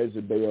with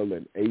Jezebel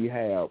and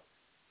Ahab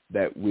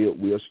that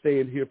we'll stay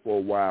in here for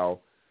a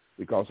while,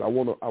 because I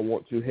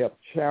want to help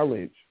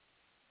challenge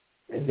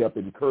and help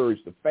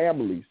encourage the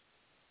families,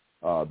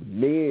 the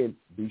men,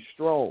 be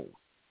strong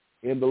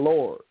in the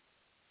Lord,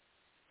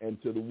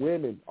 and to the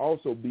women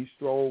also be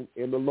strong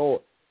in the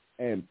Lord,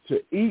 and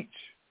to each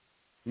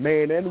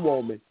man and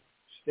woman,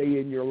 stay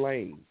in your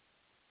lane,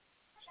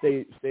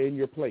 stay in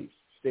your place,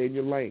 stay in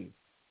your lane.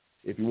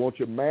 If you want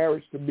your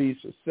marriage to be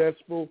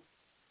successful,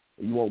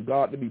 and you want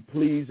God to be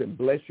pleased and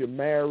bless your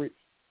marriage,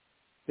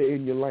 stay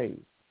in your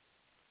lane.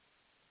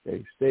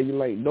 Okay, stay in your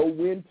lane. Know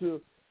when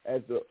to,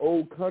 as the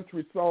old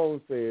country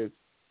song says,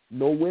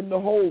 know when to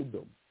hold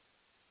them.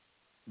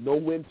 Know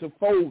when to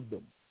fold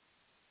them.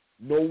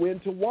 Know when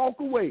to walk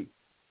away.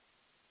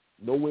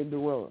 Know when to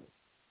run.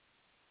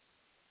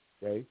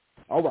 Okay?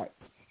 All right.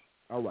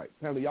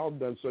 Panel, y'all have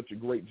done such a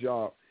great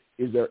job.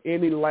 Is there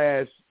any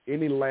last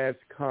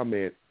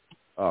comment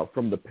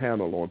from the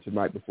panel on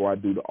tonight before I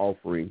do the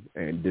offering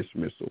and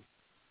dismissal?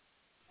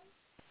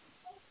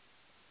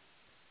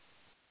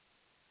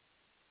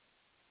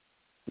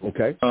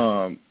 Okay.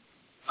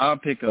 I'll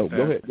pick up.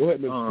 Go ahead,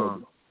 Mr.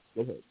 President.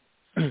 Go ahead.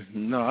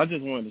 No, I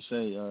just wanted to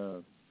say,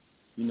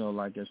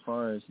 like as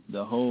far as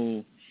the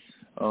whole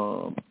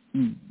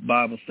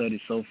Bible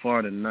study so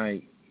far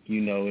tonight,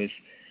 it's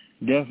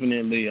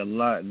definitely a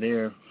lot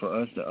there for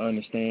us to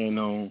understand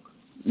on,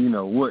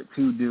 what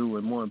to do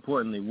and more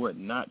importantly, what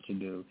not to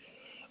do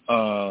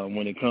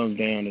when it comes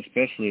down,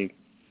 especially,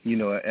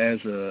 as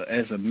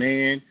a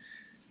man,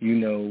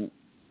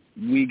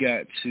 we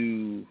got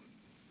to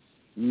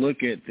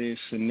look at this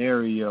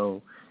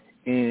scenario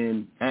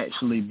and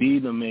actually be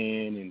the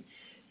man. And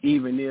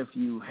even if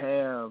you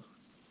have,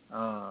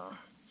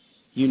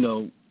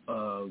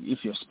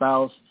 if your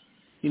spouse,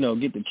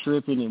 get to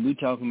tripping, and we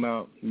talking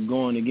about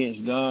going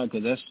against God,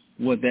 because that's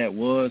what that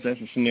was.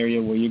 That's a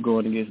scenario where you're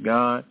going against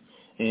God.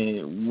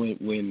 And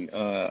when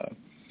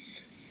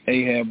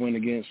Ahab went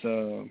against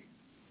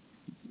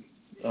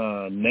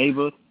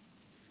Naboth,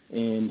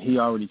 and he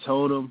already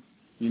told him,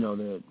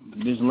 that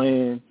this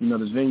land,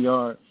 this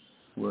vineyard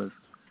was,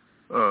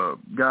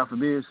 God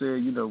forbid,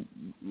 said,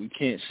 we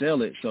can't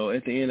sell it. So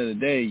at the end of the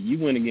day, you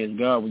went against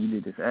God when you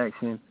did this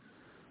action,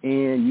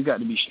 and you got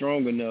to be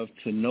strong enough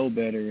to know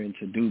better and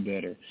to do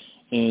better.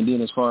 And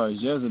then as far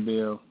as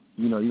Jezebel,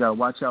 you got to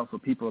watch out for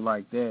people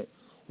like that.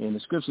 And the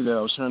scripture that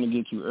I was trying to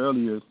get to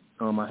earlier,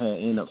 I had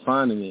ended up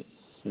finding it.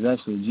 It's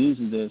actually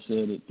Jesus that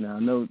said it. Now, I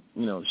know,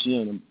 she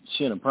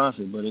ain't a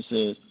prophet, but it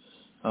says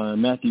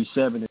Matthew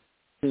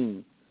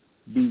 7:18,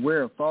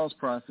 beware of false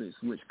prophets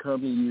which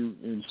come to you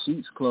in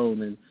sheep's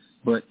clothing,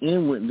 but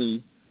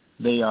inwardly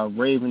they are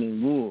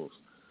ravening wolves.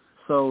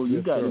 So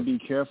you got to be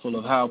careful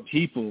of how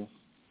people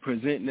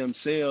present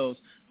themselves,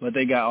 but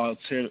they got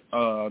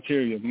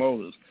ulterior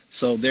motives.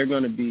 So they're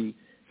going to be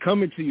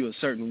coming to you a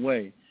certain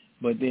way,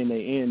 but then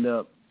they end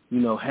up,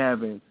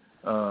 having,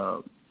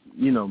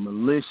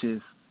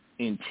 malicious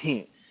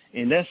intent.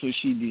 And that's what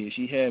she did.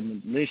 She had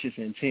malicious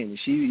intent, and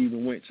she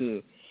even went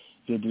to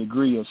the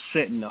degree of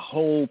setting the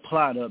whole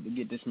plot up to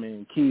get this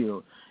man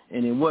killed.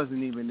 And it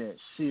wasn't even that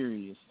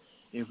serious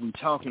if we're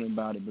talking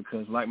about it,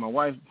 because like my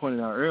wife pointed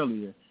out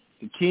earlier,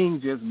 the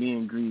king just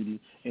being greedy,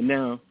 and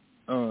now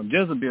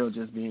Jezebel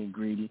just being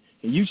greedy,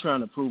 and you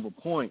trying to prove a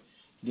point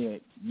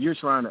that you're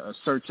trying to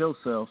assert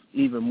yourself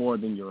even more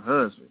than your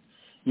husband,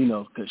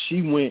 because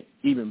she went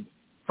even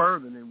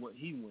further than what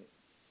he went,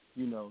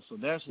 so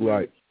that's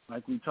right.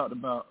 Like we talked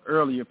about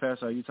earlier,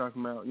 Pastor, you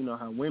talking about,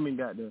 how women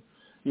got to,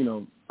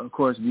 of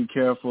course, be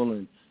careful,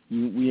 and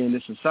we in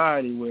this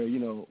society where,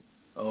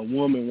 a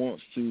woman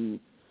wants to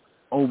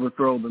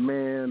overthrow the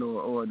man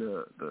or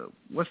the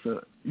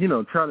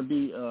try to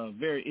be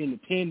very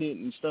independent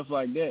and stuff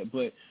like that.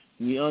 But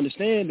we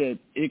understand that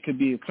it could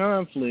be a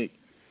conflict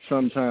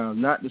sometimes.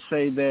 Not to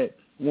say that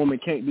woman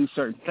can't do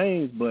certain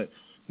things, but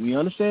we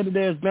understand that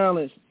there's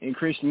balance in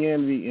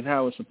Christianity and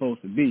how it's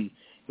supposed to be.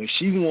 But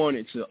she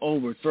wanted to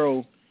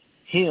overthrow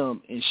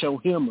him and show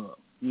him up,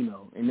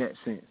 in that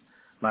sense.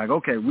 Like,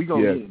 okay, we're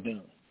going to get it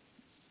done.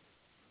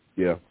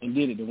 Yeah. And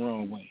did it the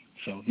wrong way.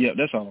 So,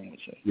 that's all I want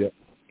to say. Yeah.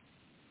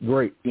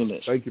 Great.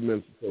 Thank you,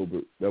 Mr.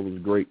 Tolbert. That was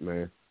great,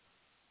 man.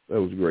 That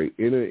was great.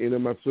 Any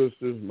of my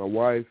sisters, my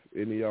wife,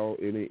 any of y'all,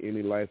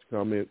 any last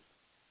comments?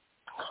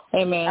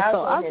 Hey, man,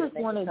 so I just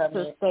wanted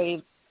to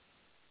say,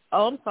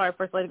 I'm sorry,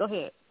 First Lady, go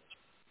ahead.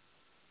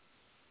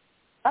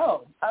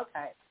 Oh,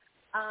 okay.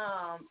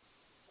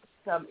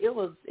 So it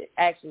was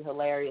actually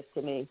hilarious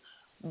to me.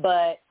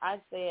 But I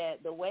said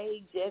the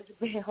way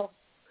Jezebel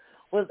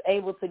was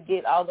able to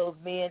get all those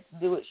men to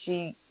do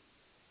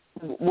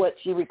what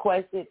she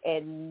requested,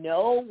 and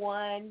no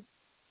one,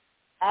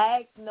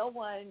 wait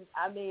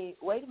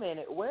a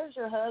minute, where's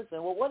your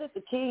husband? Well, what did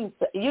the king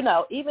say?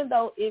 Even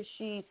though if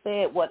she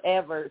said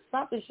whatever,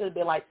 something should have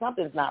been like,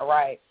 something's not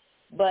right.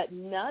 But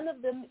none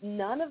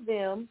of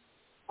them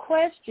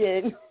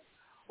questioned,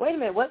 wait a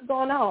minute, what's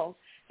going on?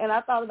 And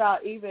I thought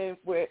about even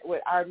with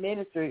our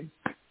ministry,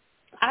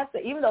 I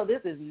said, even though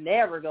this is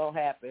never going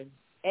to happen,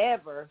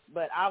 ever,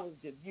 but I was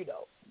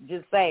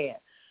just saying,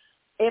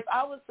 if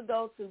I was to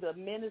go to the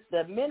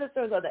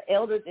ministers or the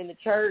elders in the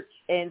church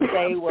and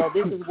say, well,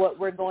 this is what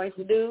we're going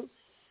to do,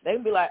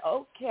 they'd be like,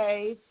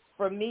 okay,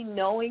 for me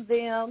knowing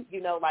them,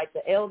 like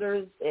the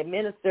elders and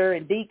minister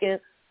and deacon,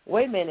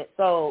 wait a minute,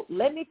 so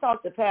let me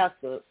talk to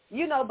pastor,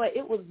 but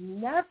it was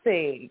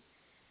nothing.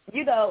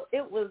 It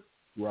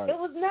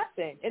was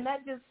nothing. And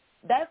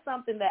that's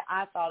something that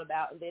I thought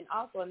about. And then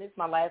also, and this is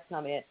my last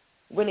comment,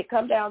 when it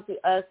comes down to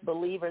us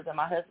believers, and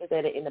my husband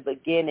said it in the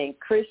beginning,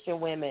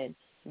 Christian women,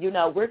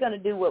 we're going to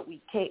do what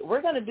we can.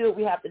 We're going to do what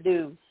we have to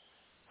do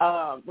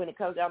when it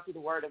comes down to the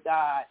Word of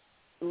God,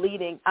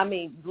 listening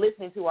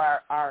to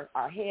our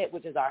head,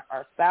 which is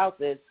our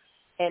spouses,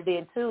 and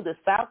then too, the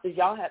spouses,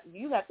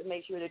 you have to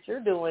make sure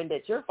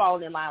that you're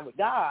falling in line with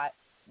God.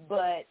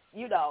 But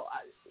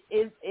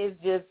it's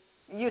just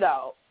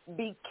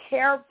be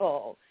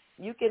careful.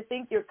 You can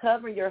think you're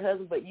covering your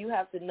husband, but you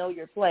have to know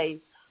your place.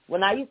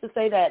 When I used to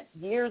say that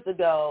years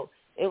ago,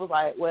 it was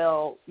like,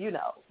 well,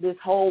 this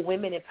whole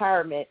women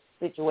empowerment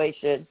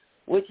situation,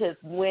 which has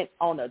went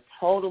on a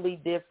totally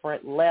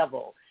different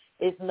level.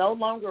 It's no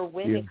longer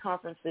women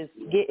conferences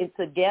getting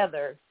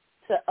together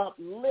to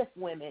uplift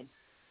women.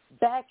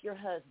 Back your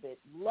husband,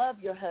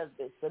 love your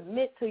husband,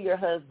 submit to your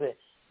husband.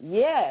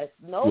 Yes,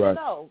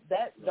 no,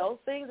 those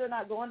things are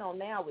not going on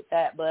now with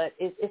that, but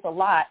it's a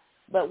lot.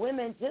 But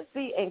women, just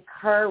be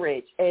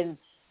encouraged. And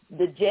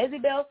the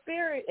Jezebel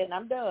spirit, and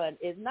I'm done,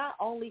 is not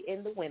only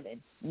in the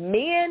women.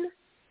 Men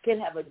can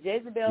have a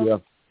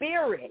Jezebel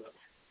spirit.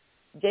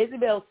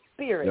 Jezebel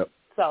spirit. Yep.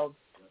 So,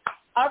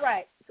 all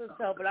right,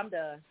 but I'm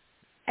done.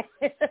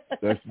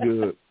 That's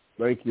good.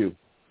 Thank you,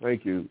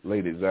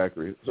 Lady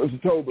Zachary. So,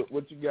 Tobit,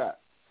 what you got?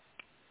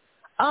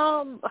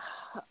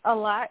 A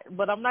lot,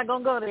 but I'm not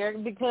gonna go there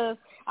because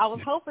I was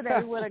hoping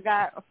that we would have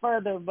got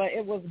further, but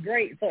it was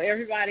great. So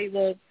everybody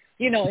was,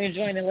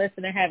 enjoying and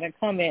listening and having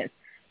comments.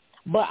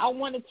 But I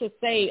wanted to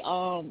say,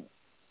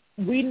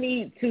 we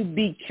need to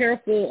be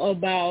careful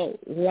about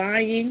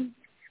lying,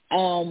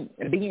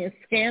 being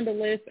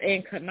scandalous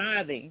and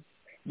conniving,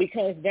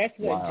 because that's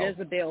what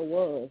Jezebel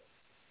was.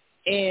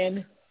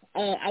 And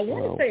I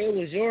want to say it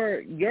was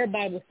your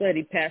Bible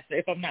study, Pastor,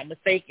 if I'm not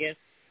mistaken,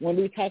 when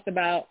we talked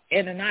about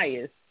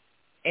Ananias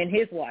and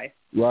his wife.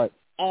 Right.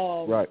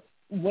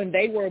 When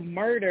they were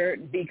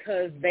murdered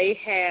because they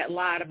had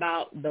lied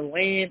about the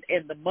land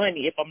and the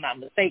money, if I'm not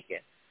mistaken.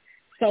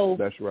 So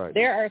that's right.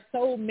 There are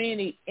so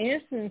many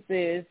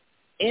instances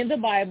in the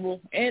Bible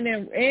and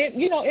in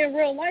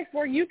real life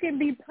where you can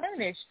be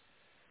punished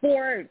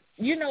for,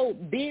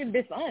 being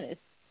dishonest.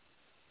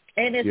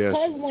 And it's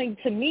puzzling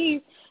to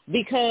me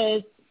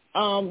because,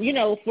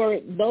 for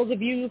those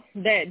of you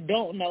that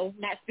don't know,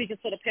 not speaking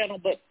to the panel,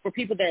 but for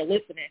people that are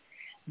listening,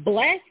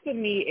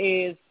 blasphemy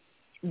is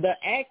the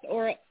act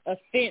or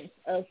offense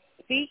of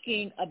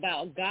speaking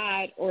about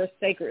God or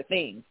sacred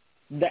things.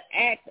 The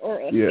act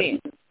or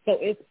offense. So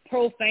it's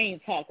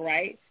profane talk,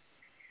 right?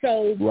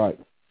 So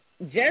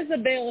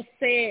Jezebel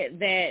said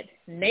that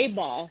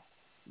Naboth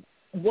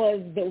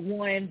was the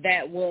one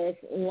that was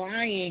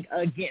lying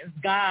against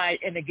God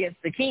and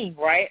against the king,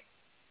 right?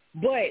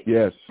 But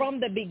from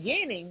the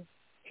beginning,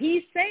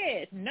 he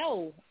said,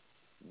 no,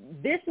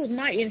 this was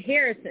my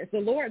inheritance. The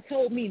Lord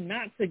told me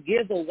not to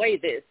give away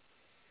this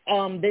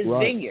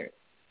vineyard.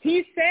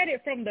 He said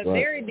it from the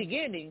very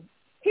beginning.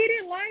 He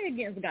didn't lie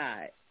against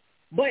God.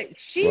 But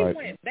she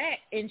went back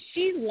and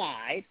she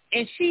lied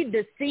and she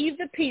deceived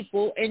the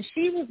people and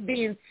she was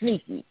being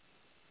sneaky.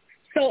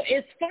 So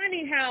it's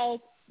funny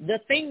how the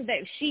thing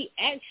that she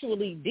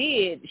actually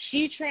did,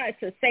 she tried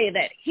to say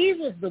that he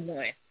was the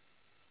one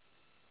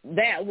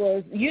that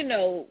was,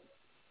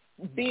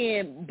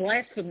 being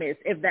blasphemous,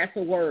 if that's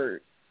a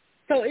word.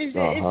 So it's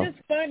just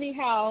funny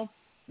how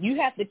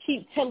you have to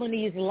keep telling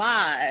these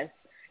lies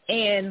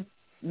and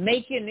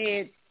making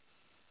it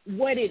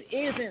what it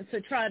isn't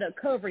to try to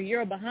cover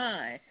your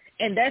behind.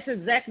 And that's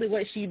exactly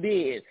what she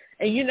did.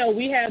 And,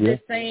 we have this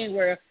saying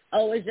where,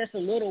 it's just a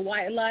little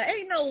white lie.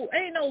 Ain't no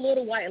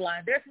little white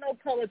lie. There's no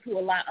color to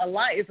a lie. A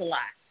lie is a lie.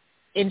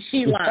 And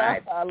she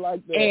lied. I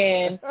like that.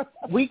 And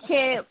I'm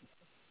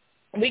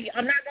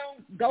not going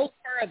to go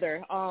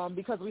further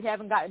because we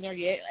haven't gotten there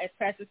yet. As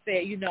Pastor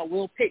said,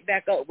 we'll pick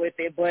back up with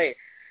it. But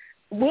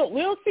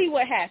we'll see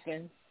what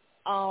happens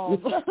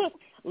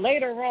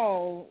later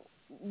on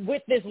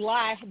with this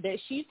lie that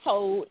she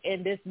told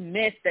and this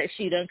mess that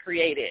she done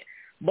created.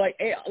 But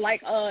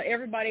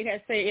everybody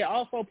has said, it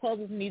also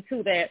puzzles me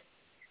too that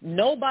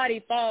nobody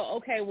thought,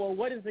 okay, well,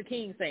 what is the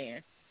king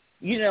saying?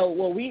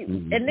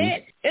 And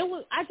then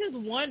I just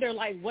wonder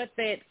what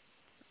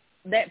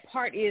that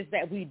part is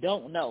that we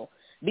don't know,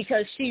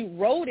 because she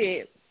wrote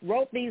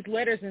these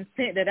letters and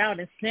sent it out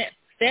and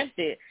stamped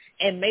it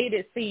and made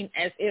it seem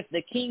as if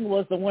the king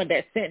was the one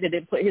that sent it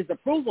and put his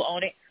approval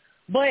on it.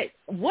 But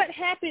what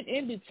happened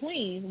in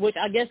between, which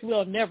I guess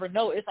we'll never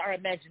know, it's our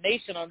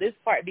imagination on this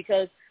part,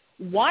 because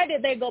why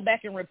did they go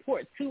back and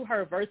report to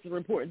her versus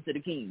reporting to the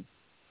king?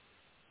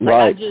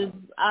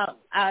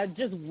 I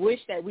just wish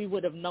that we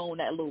would have known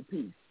that little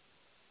piece.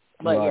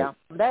 But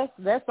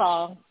that's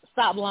all.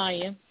 Stop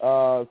lying.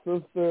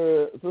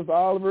 Sister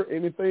Oliver,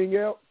 anything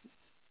else?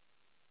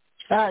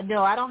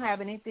 No, I don't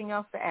have anything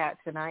else to add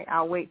tonight.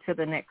 I'll wait till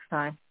the next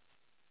time.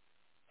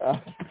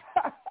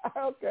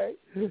 Okay,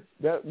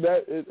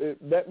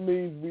 that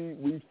means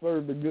we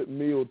served a good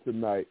meal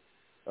tonight.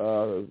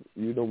 When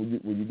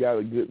you got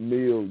a good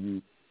meal,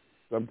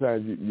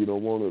 sometimes you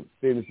don't want to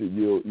finish it.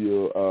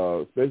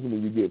 You'll especially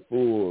when you get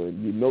full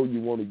and you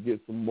want to get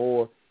some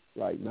more.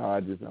 I'm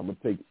gonna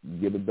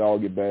get a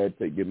doggy bag,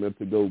 get a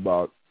to-go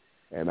box,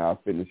 and I'll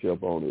finish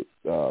up on it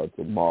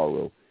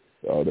tomorrow,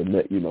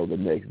 the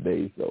next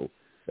day. So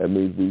that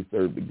means we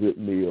served a good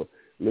meal.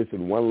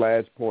 Listen, one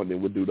last point,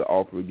 then we'll do the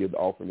offering, give the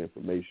offering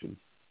information.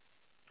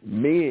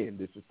 Men,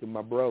 this is to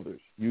my brothers,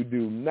 you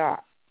do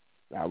not,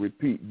 I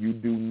repeat, you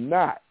do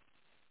not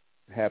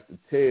have to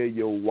tell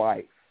your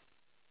wife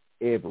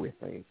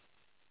everything.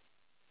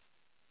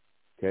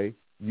 Okay?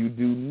 You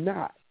do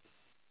not.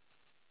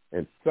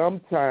 And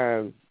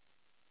sometimes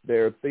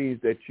there are things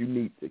that you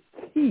need to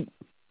keep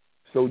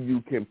so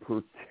you can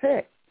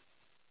protect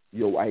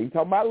your wife. I ain't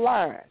talking about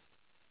lying.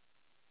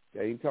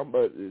 I ain't talking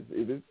about,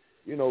 if it's,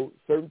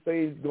 certain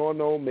things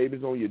going on, maybe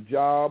it's on your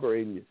job or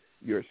in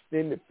your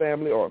extended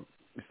family or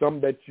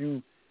something that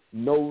you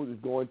know is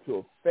going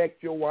to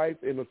affect your wife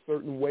in a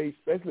certain way,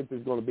 especially if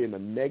it's going to be in a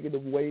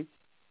negative way.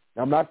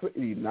 Now, I'm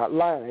not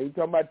lying. I ain't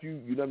talking about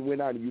you done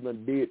went out and you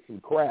done did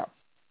some crap.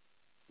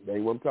 That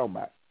ain't what I'm talking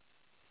about.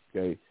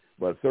 Okay?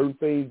 But certain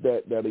things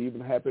that even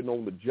happen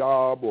on the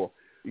job or,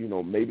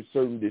 maybe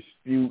certain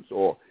disputes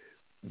or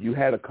you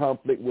had a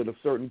conflict with a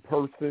certain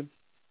person,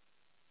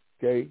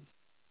 okay?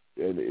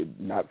 And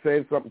not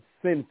saying something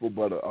sinful,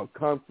 but a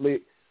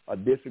conflict, a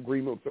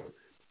disagreement.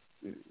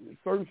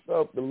 Certain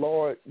stuff, the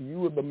Lord,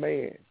 you are the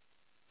man.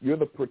 You're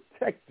the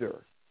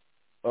protector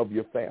of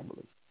your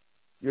family.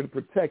 You're the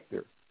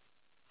protector.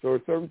 So there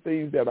are certain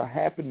things that are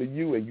happening to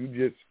you and you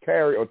just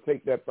carry or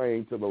take that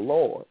thing to the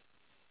Lord,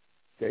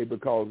 okay?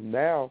 Because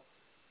now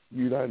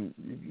excuse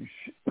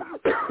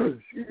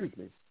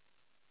me,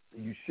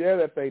 you share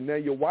that thing. Now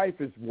your wife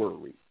is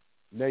worried.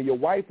 Now your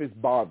wife is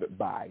bothered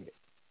by it.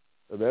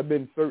 So there have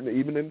been certain,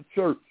 even in the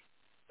church,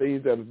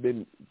 things that have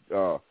been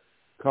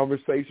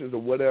conversations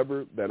or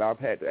whatever that I've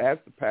had to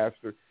ask the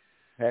pastor,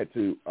 had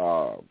to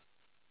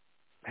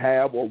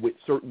have, or with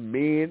certain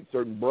men,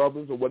 certain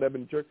brothers or whatever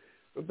in the church.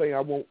 Something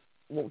I won't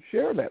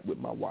share that with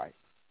my wife,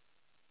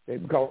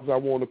 and because I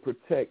want to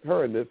protect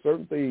her. And there's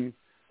certain things,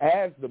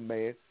 as the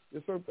man,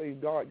 there's certain things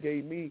God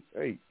gave me.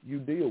 Hey, you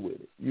deal with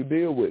it. You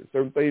deal with it.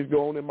 Certain things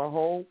go on in my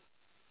home.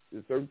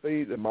 There's certain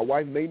things, and my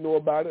wife may know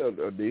about it,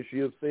 or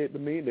she'll say it to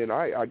me, and then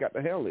I got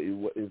to handle it.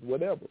 It's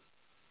whatever.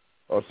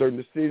 Or certain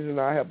decisions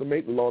I have to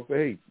make, the Lord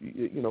say,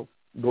 hey,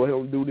 go ahead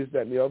and do this,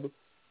 that, and the other.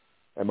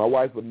 And my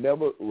wife would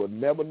never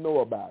know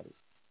about it.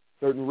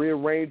 Certain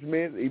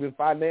rearrangements, even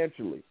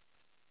financially,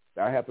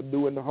 that I have to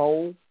do in the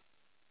home,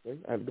 okay,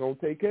 I'm going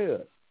to take care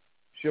of it.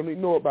 She don't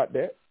even know about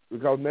that,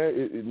 because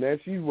now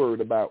she's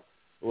worried about,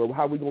 well,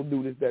 how we going to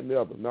do this, that, and the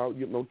other. No,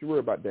 don't you worry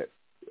about that.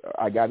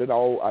 I got it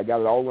all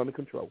under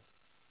control.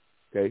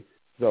 Okay?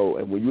 So,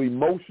 and when you're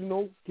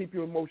emotional, keep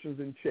your emotions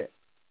in check.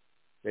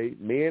 Okay?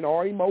 Men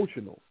are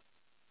emotional.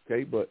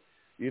 Okay? But,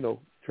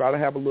 try to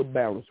have a little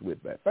balance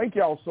with that. Thank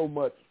y'all so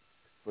much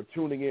for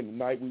tuning in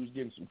tonight. We was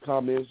getting some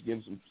comments,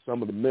 getting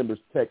some of the members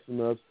texting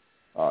us,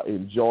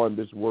 enjoying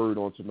this word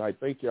on tonight.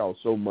 Thank y'all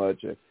so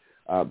much. And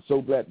I'm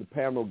so glad the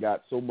panel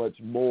got so much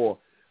more.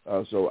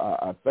 So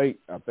I think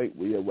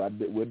we'll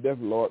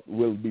definitely, Lord,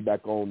 we'll be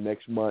back on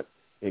next month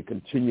in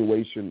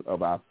continuation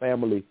of our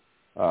family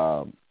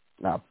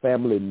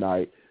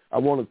night. I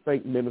want to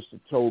thank Minister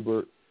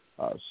Tolbert.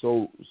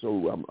 So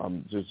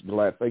I'm just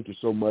glad. Thank you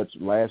so much.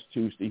 Last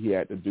Tuesday he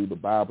had to do the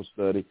Bible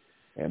study,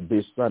 and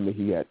this Sunday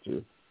he had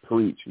to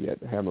preach. He had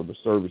to handle the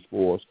service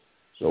for us.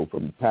 So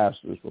from the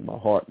pastors, from my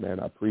heart, man,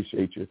 I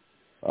appreciate you.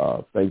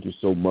 Thank you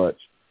so much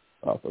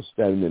for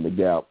standing in the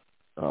gap,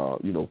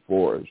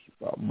 for us.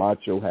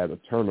 Macho had a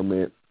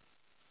tournament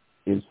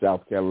in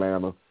South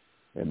Carolina,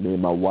 and me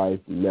and my wife,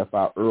 we left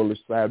out early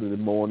Saturday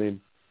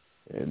morning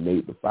and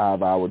made the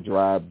 5-hour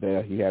drive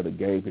there. He had a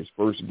game. His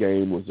first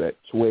game was at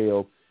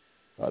 12.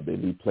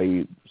 Then he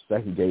played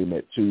second game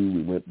at 2.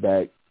 We went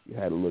back. We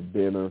had a little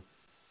dinner.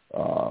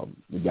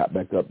 We got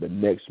back up the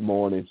next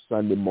morning,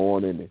 Sunday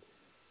morning, and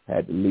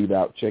had to leave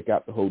out, check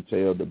out the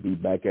hotel to be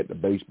back at the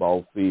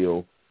baseball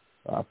field.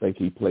 I think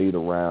he played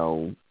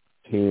around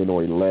 10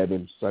 or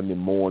 11 Sunday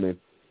morning.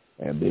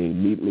 And then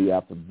immediately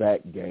after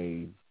that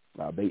game,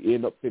 they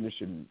end up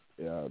finishing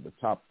the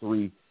top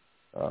 3,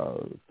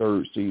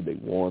 third seed. They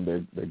won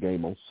their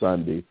game on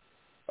Sunday.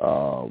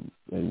 And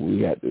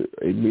we had to,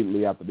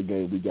 immediately after the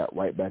game, we got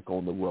right back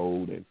on the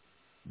road and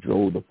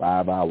drove the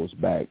 5 hours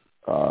back.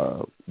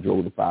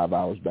 Drove the 5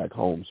 hours back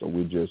home. So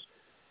we just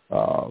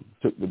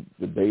took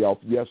the day off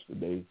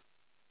yesterday.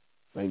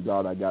 Thank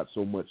God I got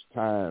so much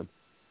time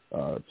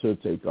to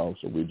take off.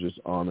 So we're just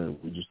honored.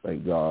 We just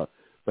thank God.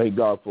 Thank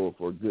God for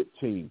a good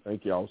team.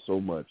 Thank y'all so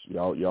much.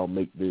 Y'all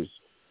make this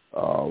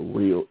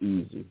real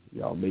easy.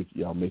 Y'all make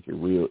it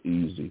real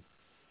easy.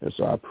 And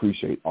so I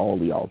appreciate all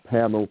of y'all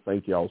panel.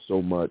 Thank y'all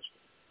so much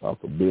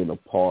for being a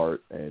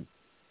part. And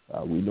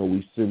we know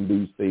we send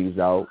these things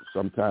out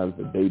sometimes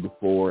the day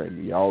before,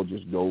 and y'all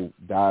just go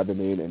diving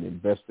in and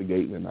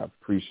investigating, and I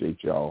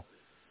appreciate y'all.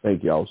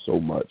 Thank y'all so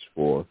much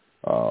for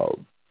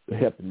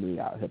helping me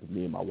out, helping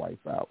me and my wife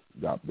out.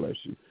 God bless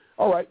you.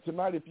 All right,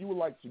 tonight, if you would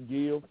like to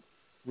give,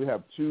 we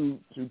have two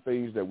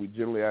things that we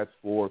generally ask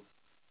for.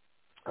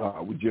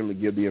 We generally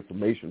give the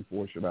information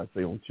for, should I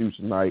say, on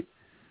Tuesday night.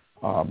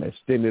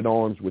 Extended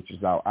Arms, which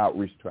is our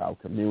outreach to our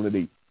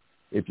community.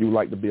 If you would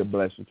like to be a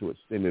blessing to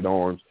Extended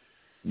Arms,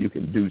 you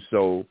can do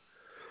so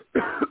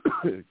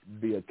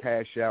via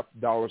Cash App,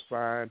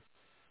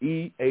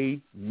 $EA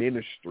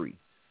Ministry.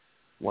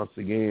 Once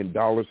again,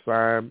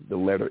 $, the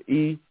letter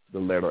E, the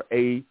letter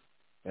A,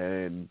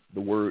 and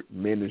the word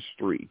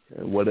ministry.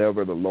 And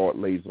whatever the Lord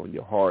lays on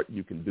your heart,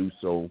 you can do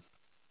so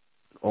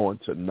on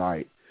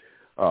tonight.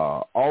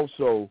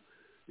 Also,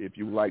 if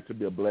you would like to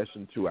be a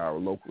blessing to our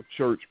local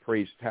church,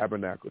 Praise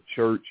Tabernacle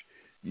Church,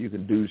 you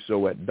can do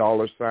so at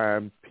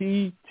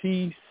 $PTC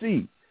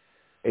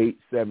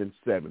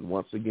 877.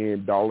 Once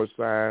again,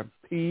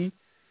 $PTC.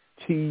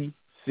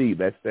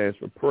 That stands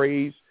for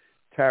Praise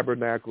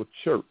Tabernacle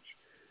Church.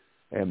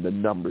 And the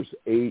number's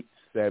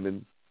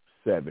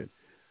 877.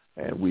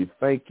 And we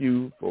thank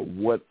you for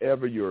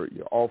whatever your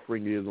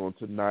offering is on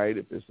tonight.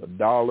 If it's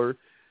 $1, if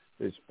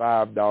it's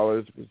 $5,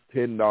 if it's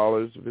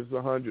 $10, if it's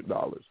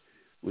 $100.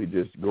 We're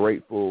just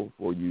grateful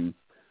for you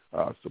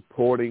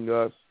supporting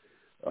us.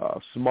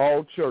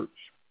 Small church,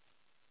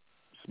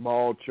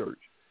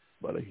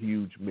 but a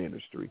huge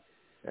ministry.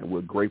 And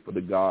we're grateful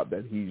to God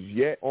that he's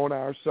yet on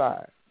our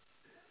side.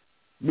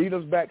 Meet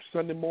us back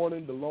Sunday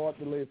morning. The Lord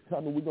delay is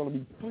coming. We're going to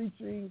be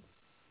preaching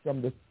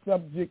from the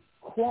subject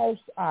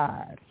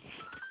cross-eyes.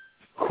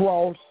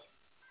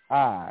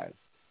 Cross-eyes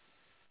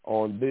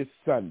on this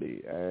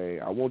Sunday. Hey,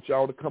 I want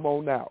y'all to come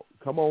on out.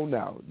 Come on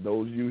now.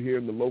 Those of you here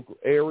in the local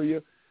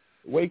area,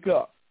 wake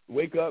up,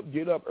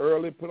 get up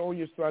early, put on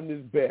your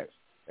Sunday's best,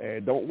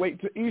 And don't wait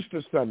till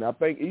Easter Sunday. I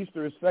think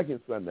Easter is second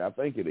Sunday. I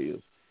think it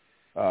is.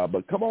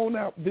 But come on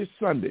out this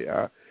Sunday.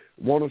 I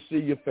want to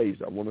see your face.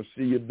 I want to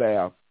see you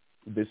there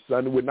this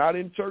Sunday. We're not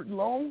in church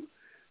long.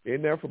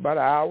 In there for about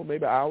an hour,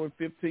 maybe an hour and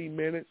 15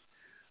 minutes.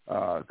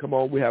 Come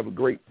on, we have a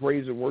great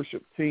praise and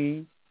worship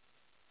team.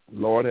 The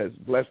Lord has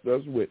blessed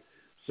us with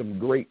some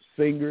great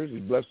singers.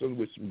 He's blessed us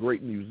with some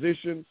great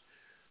musicians.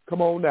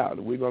 Come on out.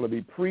 We're going to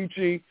be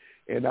preaching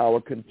in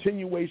our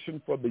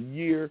continuation for the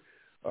year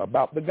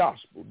about the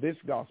gospel, this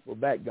gospel,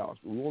 that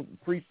gospel. We want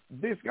to preach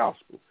this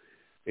gospel.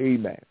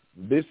 Amen.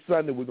 This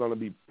Sunday we're going to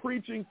be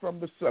preaching from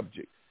the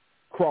subject,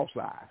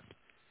 cross-eyes.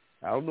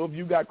 I don't know if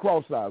you got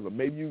cross-eyes, or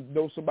maybe you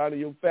know somebody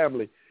in your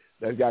family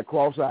that's got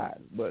cross-eyes.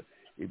 But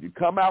if you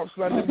come out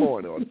Sunday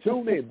morning or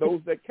tune in,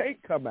 those that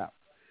can't come out,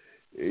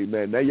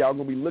 amen, now y'all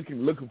going to be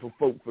looking for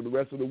folk for the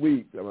rest of the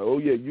week. I'm like, oh,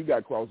 yeah, you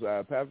got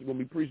cross-eyes. Pastor's going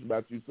to be preaching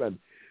about you Sunday.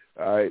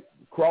 All right,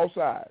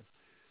 cross-eyes.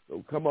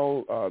 So come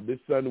on, this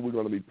Sunday we're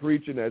going to be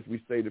preaching, as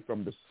we stated,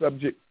 from the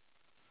subject,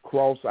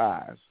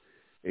 cross-eyes.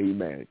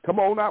 Amen. Come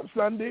on out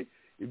Sunday.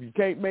 If you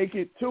can't make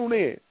it, tune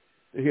in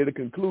to hear the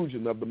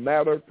conclusion of the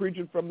matter,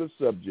 preaching from the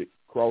subject,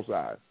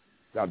 cross-eyes.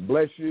 God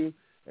bless you,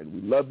 and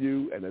we love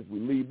you. And as we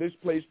leave this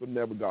place but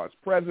never God's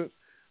presence,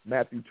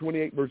 Matthew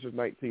 28, verses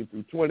 19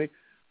 through 20,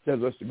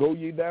 says us to go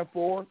ye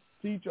therefore,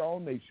 teach all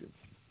nations,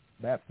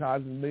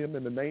 baptizing them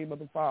in the name of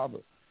the Father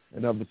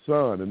and of the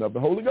Son and of the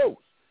Holy Ghost,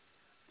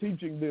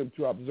 teaching them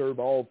to observe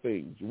all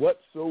things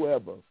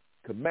whatsoever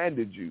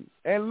commanded you.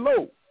 And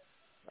lo,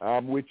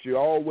 I'm with you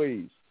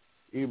always,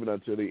 even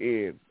until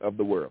the end of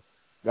the world.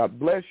 God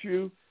bless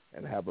you,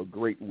 and have a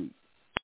great week.